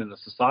the men in the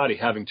society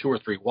having 2 or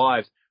 3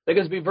 wives, there's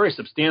going to be a very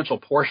substantial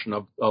portion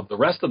of the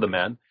rest of the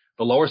men,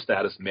 the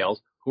lower-status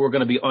males, who are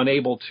going to be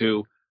unable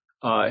to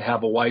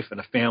have a wife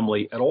and a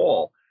family at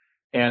all.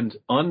 And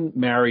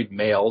unmarried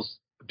males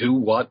do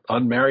what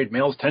unmarried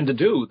males tend to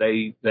do.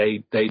 They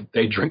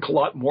drink a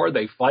lot more,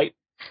 they fight,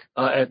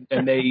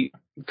 and they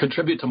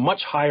contribute to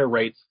much higher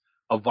rates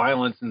of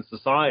violence in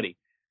society.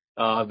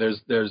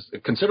 There's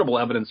considerable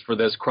evidence for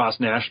this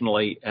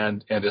cross-nationally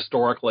and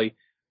historically.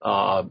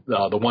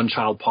 The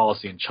one-child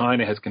policy in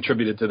China has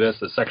contributed to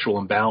this, a sexual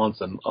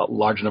imbalance and a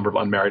large number of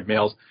unmarried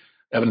males,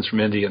 evidence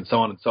from India, and so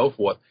on and so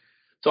forth.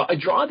 So I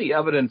draw the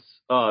evidence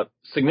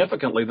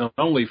significantly not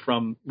only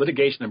from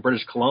litigation in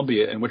British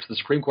Columbia, in which the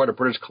Supreme Court of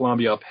British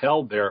Columbia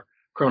upheld their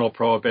criminal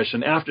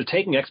prohibition after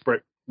taking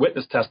expert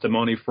witness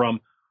testimony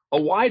from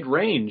a wide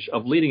range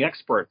of leading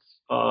experts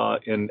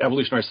in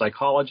evolutionary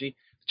psychology,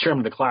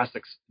 chairman of the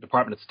classics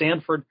department at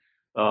Stanford,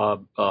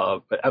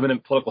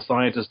 eminent political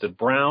scientist at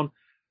Brown,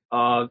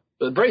 a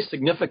very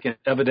significant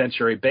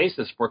evidentiary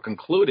basis for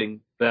concluding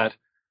that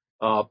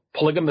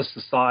polygamous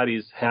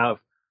societies have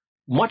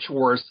much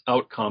worse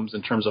outcomes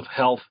in terms of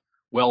health,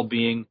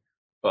 well-being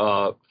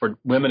for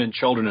women and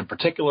children in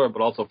particular,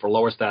 but also for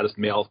lower status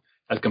males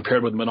as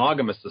compared with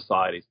monogamous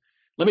societies.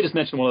 Let me just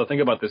mention one other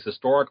thing about this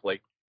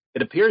historically.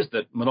 It appears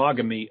that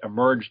monogamy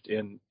emerged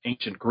in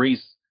ancient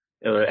Greece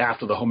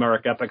after the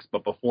Homeric epics,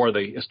 but before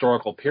the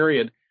historical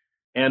period.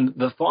 And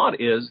the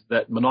thought is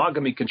that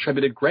monogamy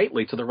contributed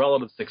greatly to the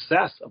relative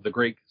success of the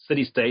Greek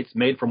city-states,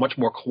 made for much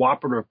more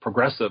cooperative,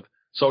 progressive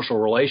social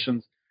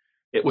relations.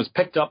 It was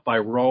picked up by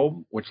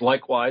Rome, which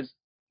likewise,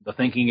 the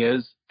thinking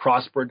is,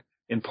 prospered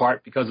in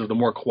part because of the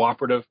more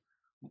cooperative,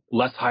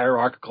 less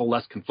hierarchical,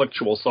 less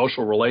conflictual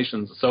social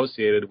relations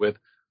associated with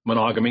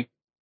monogamy.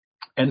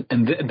 And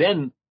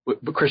then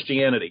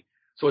Christianity.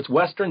 So it's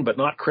Western but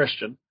not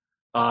Christian,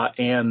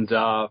 and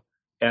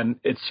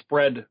it's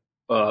spread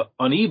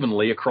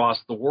unevenly across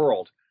the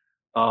world.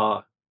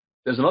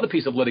 There's another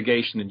piece of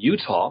litigation in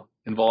Utah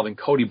involving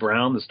Cody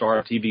Brown, the star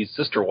of TV's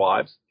Sister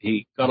Wives.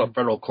 He got a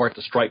federal court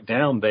to strike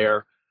down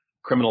their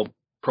criminal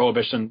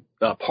prohibition,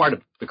 part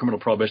of the criminal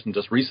prohibition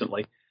just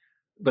recently.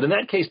 But in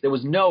that case, there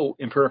was no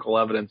empirical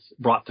evidence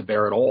brought to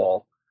bear at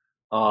all.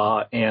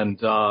 And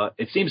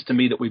it seems to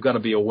me that we've got to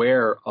be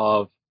aware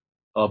of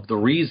the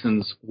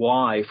reasons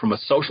why, from a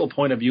social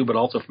point of view, but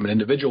also from an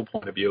individual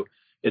point of view,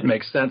 it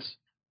makes sense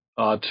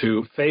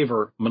to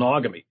favor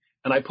monogamy.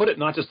 And I put it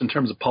not just in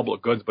terms of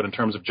public goods, but in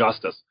terms of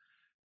justice.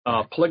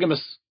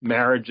 Polygamous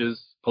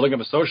marriages,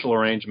 polygamous social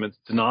arrangements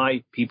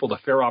deny people the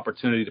fair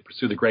opportunity to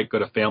pursue the great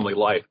good of family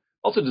life.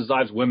 Also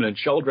denies women and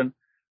children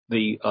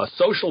the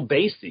social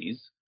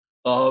bases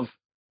of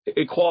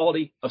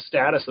equality of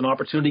status and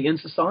opportunity in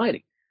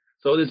society.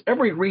 So there's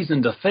every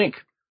reason to think,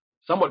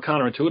 somewhat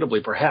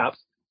counterintuitively perhaps,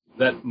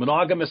 that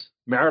monogamous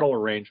marital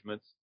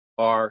arrangements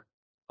are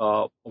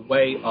a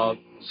way of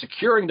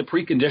securing the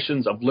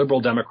preconditions of liberal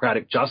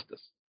democratic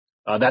justice.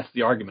 That's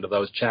the argument of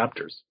those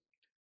chapters.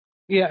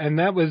 Yeah, and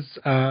that was,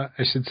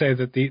 I should say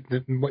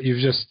that what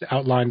you've just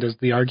outlined as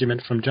the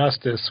argument from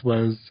justice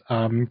was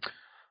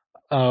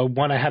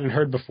one I hadn't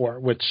heard before,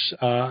 which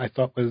I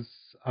thought was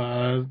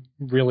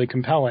really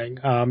compelling,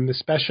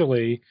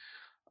 especially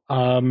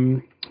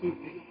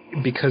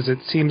because it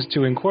seems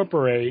to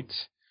incorporate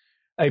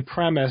a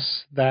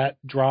premise that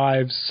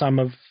drives some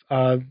of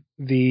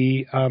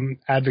the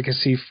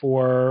advocacy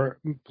for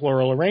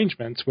plural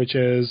arrangements, which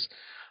is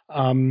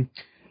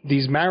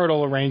these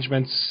marital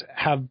arrangements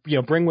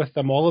bring with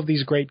them all of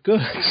these great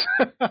goods.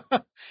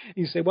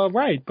 You say, well,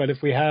 right, but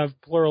if we have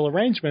plural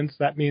arrangements,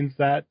 that means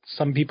that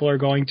some people are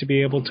going to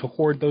be able to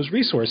hoard those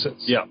resources.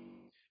 Yeah.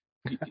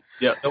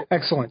 Yeah.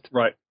 Excellent.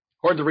 Right.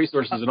 Hoard the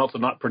resources and also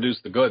not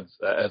produce the goods,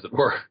 as it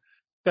were.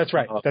 That's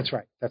right. That's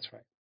right.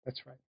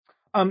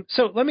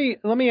 So let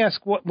me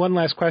ask one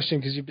last question,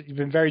 because you've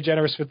been very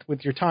generous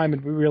with your time,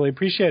 and we really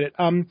appreciate it.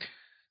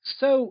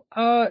 So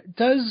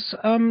does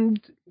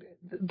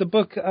the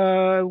book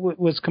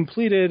was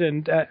completed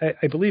and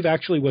I believe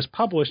actually was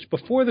published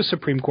before the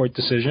Supreme Court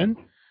decision.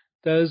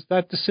 Does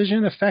that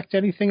decision affect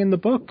anything in the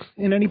book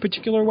in any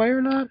particular way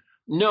or not?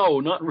 No,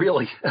 not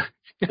really.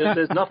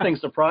 There's nothing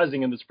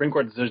surprising in the Supreme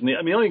Court decision.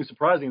 I mean, the only thing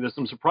surprising, there's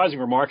some surprising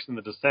remarks in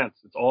the dissents.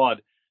 It's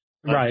odd.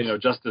 Right.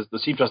 The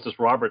Chief Justice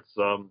Roberts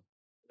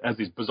has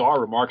these bizarre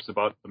remarks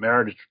about the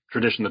marriage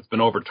tradition that's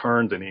been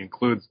overturned, and he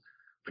includes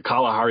the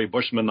Kalahari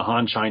Bushmen, the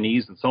Han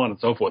Chinese, and so on and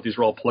so forth. These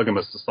are all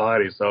polygamous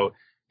societies. So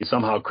he's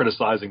somehow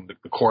criticizing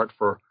the court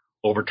for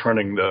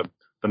overturning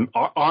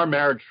our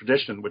marriage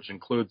tradition, which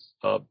includes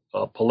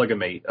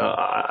polygamy.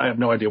 I have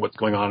no idea what's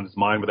going on in his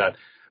mind with that.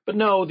 But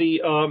no,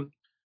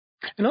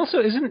 and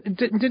also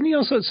didn't he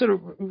also sort of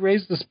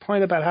raise this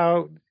point about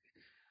how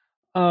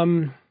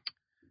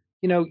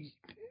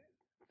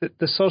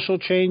the social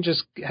change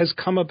has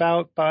come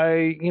about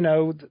by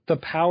the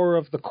power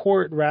of the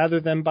court rather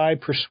than by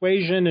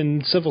persuasion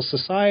in civil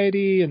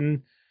society,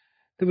 and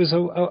there was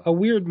a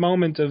weird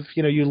moment of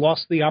you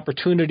lost the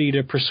opportunity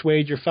to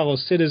persuade your fellow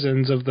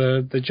citizens of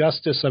the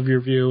justice of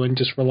your view and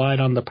just relied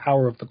on the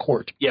power of the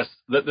court. Yes,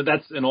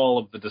 that's in all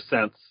of the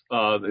dissents.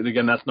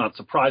 Again, that's not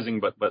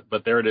surprising, but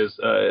there it is.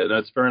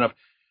 That's fair enough.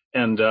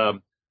 And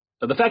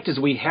the fact is,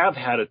 we have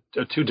had a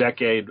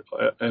 2-decade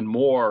and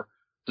more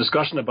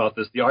discussion about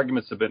this. The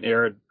arguments have been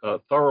aired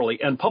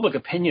thoroughly, and public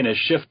opinion has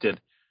shifted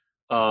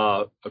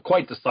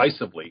quite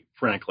decisively,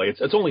 frankly.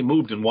 It's only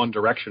moved in one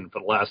direction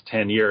for the last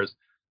 10 years.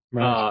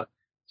 Right.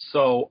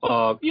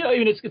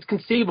 It's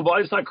conceivable.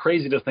 It's not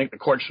crazy to think the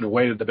court should have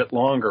waited a bit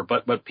longer,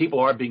 but people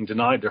are being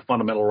denied their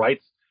fundamental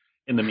rights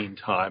in the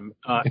meantime.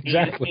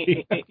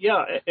 Exactly.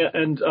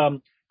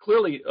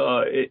 Clearly,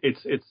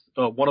 it's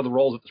one of the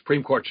roles that the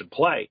Supreme Court should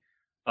play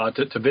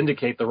to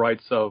vindicate the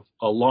rights of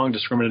long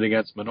discriminated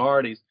against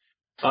minorities.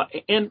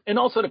 And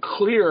also to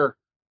clear,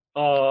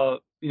 the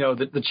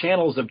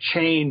channels of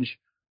change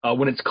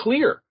when it's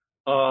clear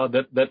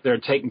that they're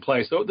taking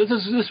place. So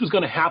this was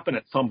going to happen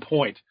at some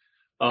point,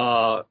 and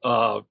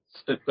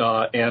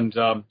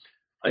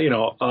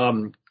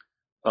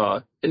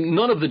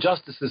none of the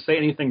justices say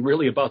anything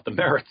really about the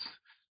merits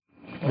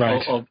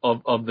right.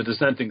 of the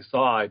dissenting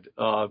side.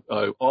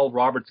 All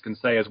Roberts can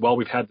say is, well,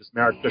 we've had this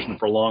marriage tradition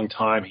for a long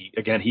time.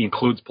 He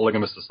includes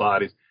polygamous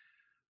societies.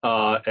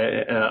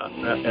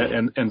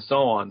 And so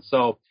on.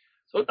 So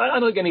I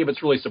don't think any of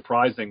it's really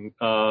surprising,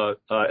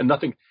 and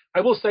nothing.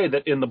 I will say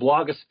that in the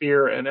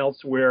blogosphere and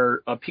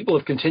elsewhere, people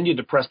have continued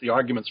to press the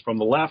arguments from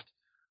the left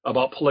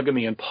about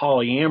polygamy and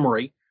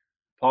polyamory.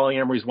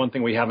 Polyamory is one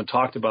thing we haven't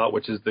talked about,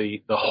 which is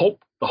the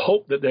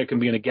hope that there can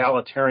be an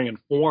egalitarian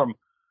form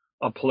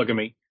of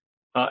polygamy.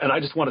 And I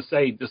just want to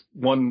say just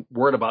one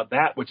word about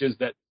that, which is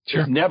that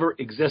Sure. It's never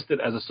existed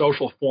as a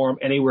social form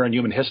anywhere in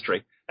human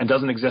history and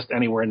doesn't exist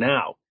anywhere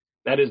now.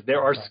 That is,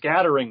 there are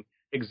scattering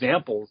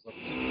examples of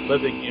people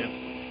living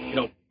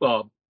in,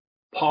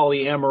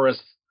 polyamorous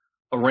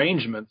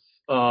arrangements,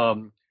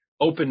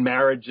 open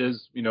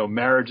marriages,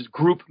 marriages,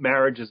 group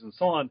marriages, and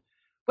so on.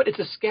 But it's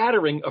a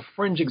scattering of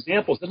fringe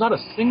examples. There's not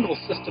a single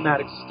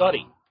systematic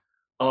study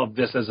of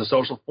this as a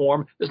social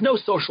form. There's no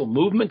social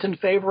movement in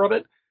favor of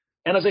it.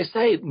 And as I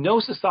say, no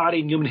society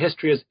in human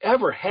history has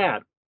ever had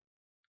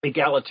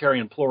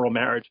egalitarian plural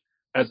marriage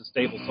as a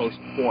stable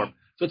social form.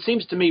 So it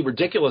seems to me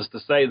ridiculous to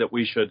say that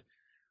we should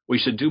We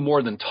should do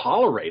more than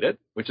tolerate it,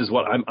 which is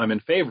what I'm in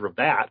favor of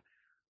that.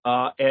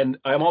 And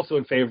I'm also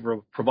in favor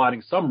of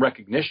providing some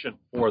recognition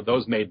for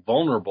those made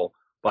vulnerable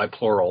by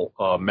plural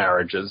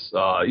marriages,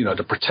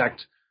 to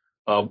protect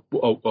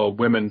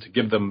women, to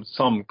give them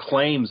some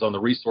claims on the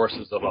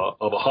resources of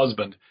a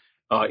husband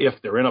if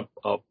they're in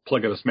a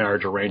polygamous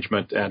marriage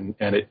arrangement and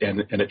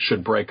it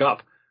should break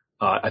up.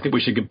 I think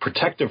we should give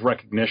protective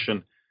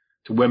recognition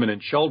to women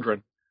and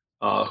children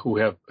who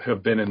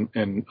have been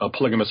in a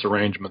polygamous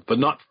arrangement, but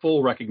not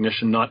full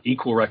recognition, not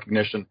equal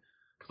recognition,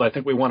 because I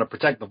think we want to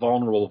protect the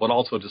vulnerable, but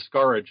also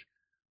discourage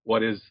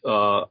what is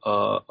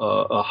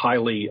a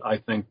highly, I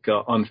think,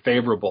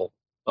 unfavorable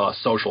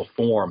social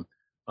form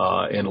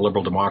in a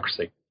liberal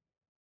democracy.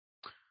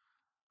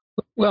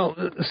 Well,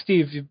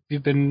 Steve,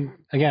 you've been,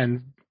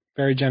 again,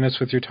 very generous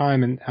with your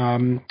time,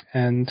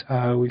 and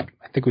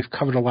I think we've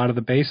covered a lot of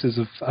the bases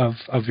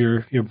of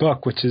your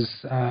book, which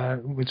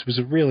was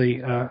a really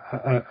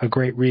a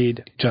great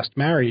read. Just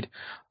Married.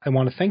 I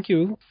want to thank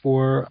you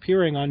for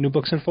appearing on New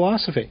Books in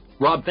Philosophy.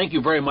 Rob, thank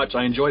you very much.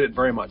 I enjoyed it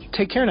very much.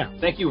 Take care now.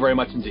 Thank you very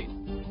much indeed.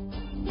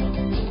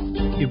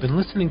 You've been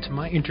listening to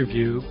my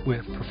interview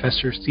with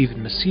Professor Stephen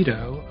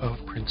Macedo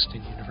of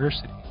Princeton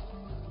University.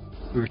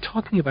 We were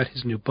talking about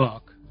his new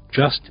book,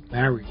 Just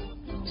Married: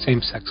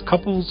 Same-Sex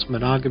Couples,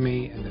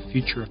 Monogamy, and the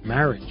Future of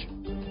Marriage,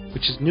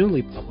 which is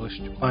newly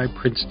published by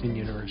Princeton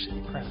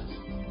University Press.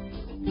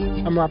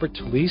 I'm Robert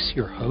Talisse,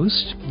 your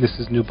host. This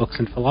is New Books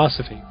in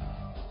Philosophy.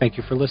 Thank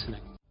you for listening.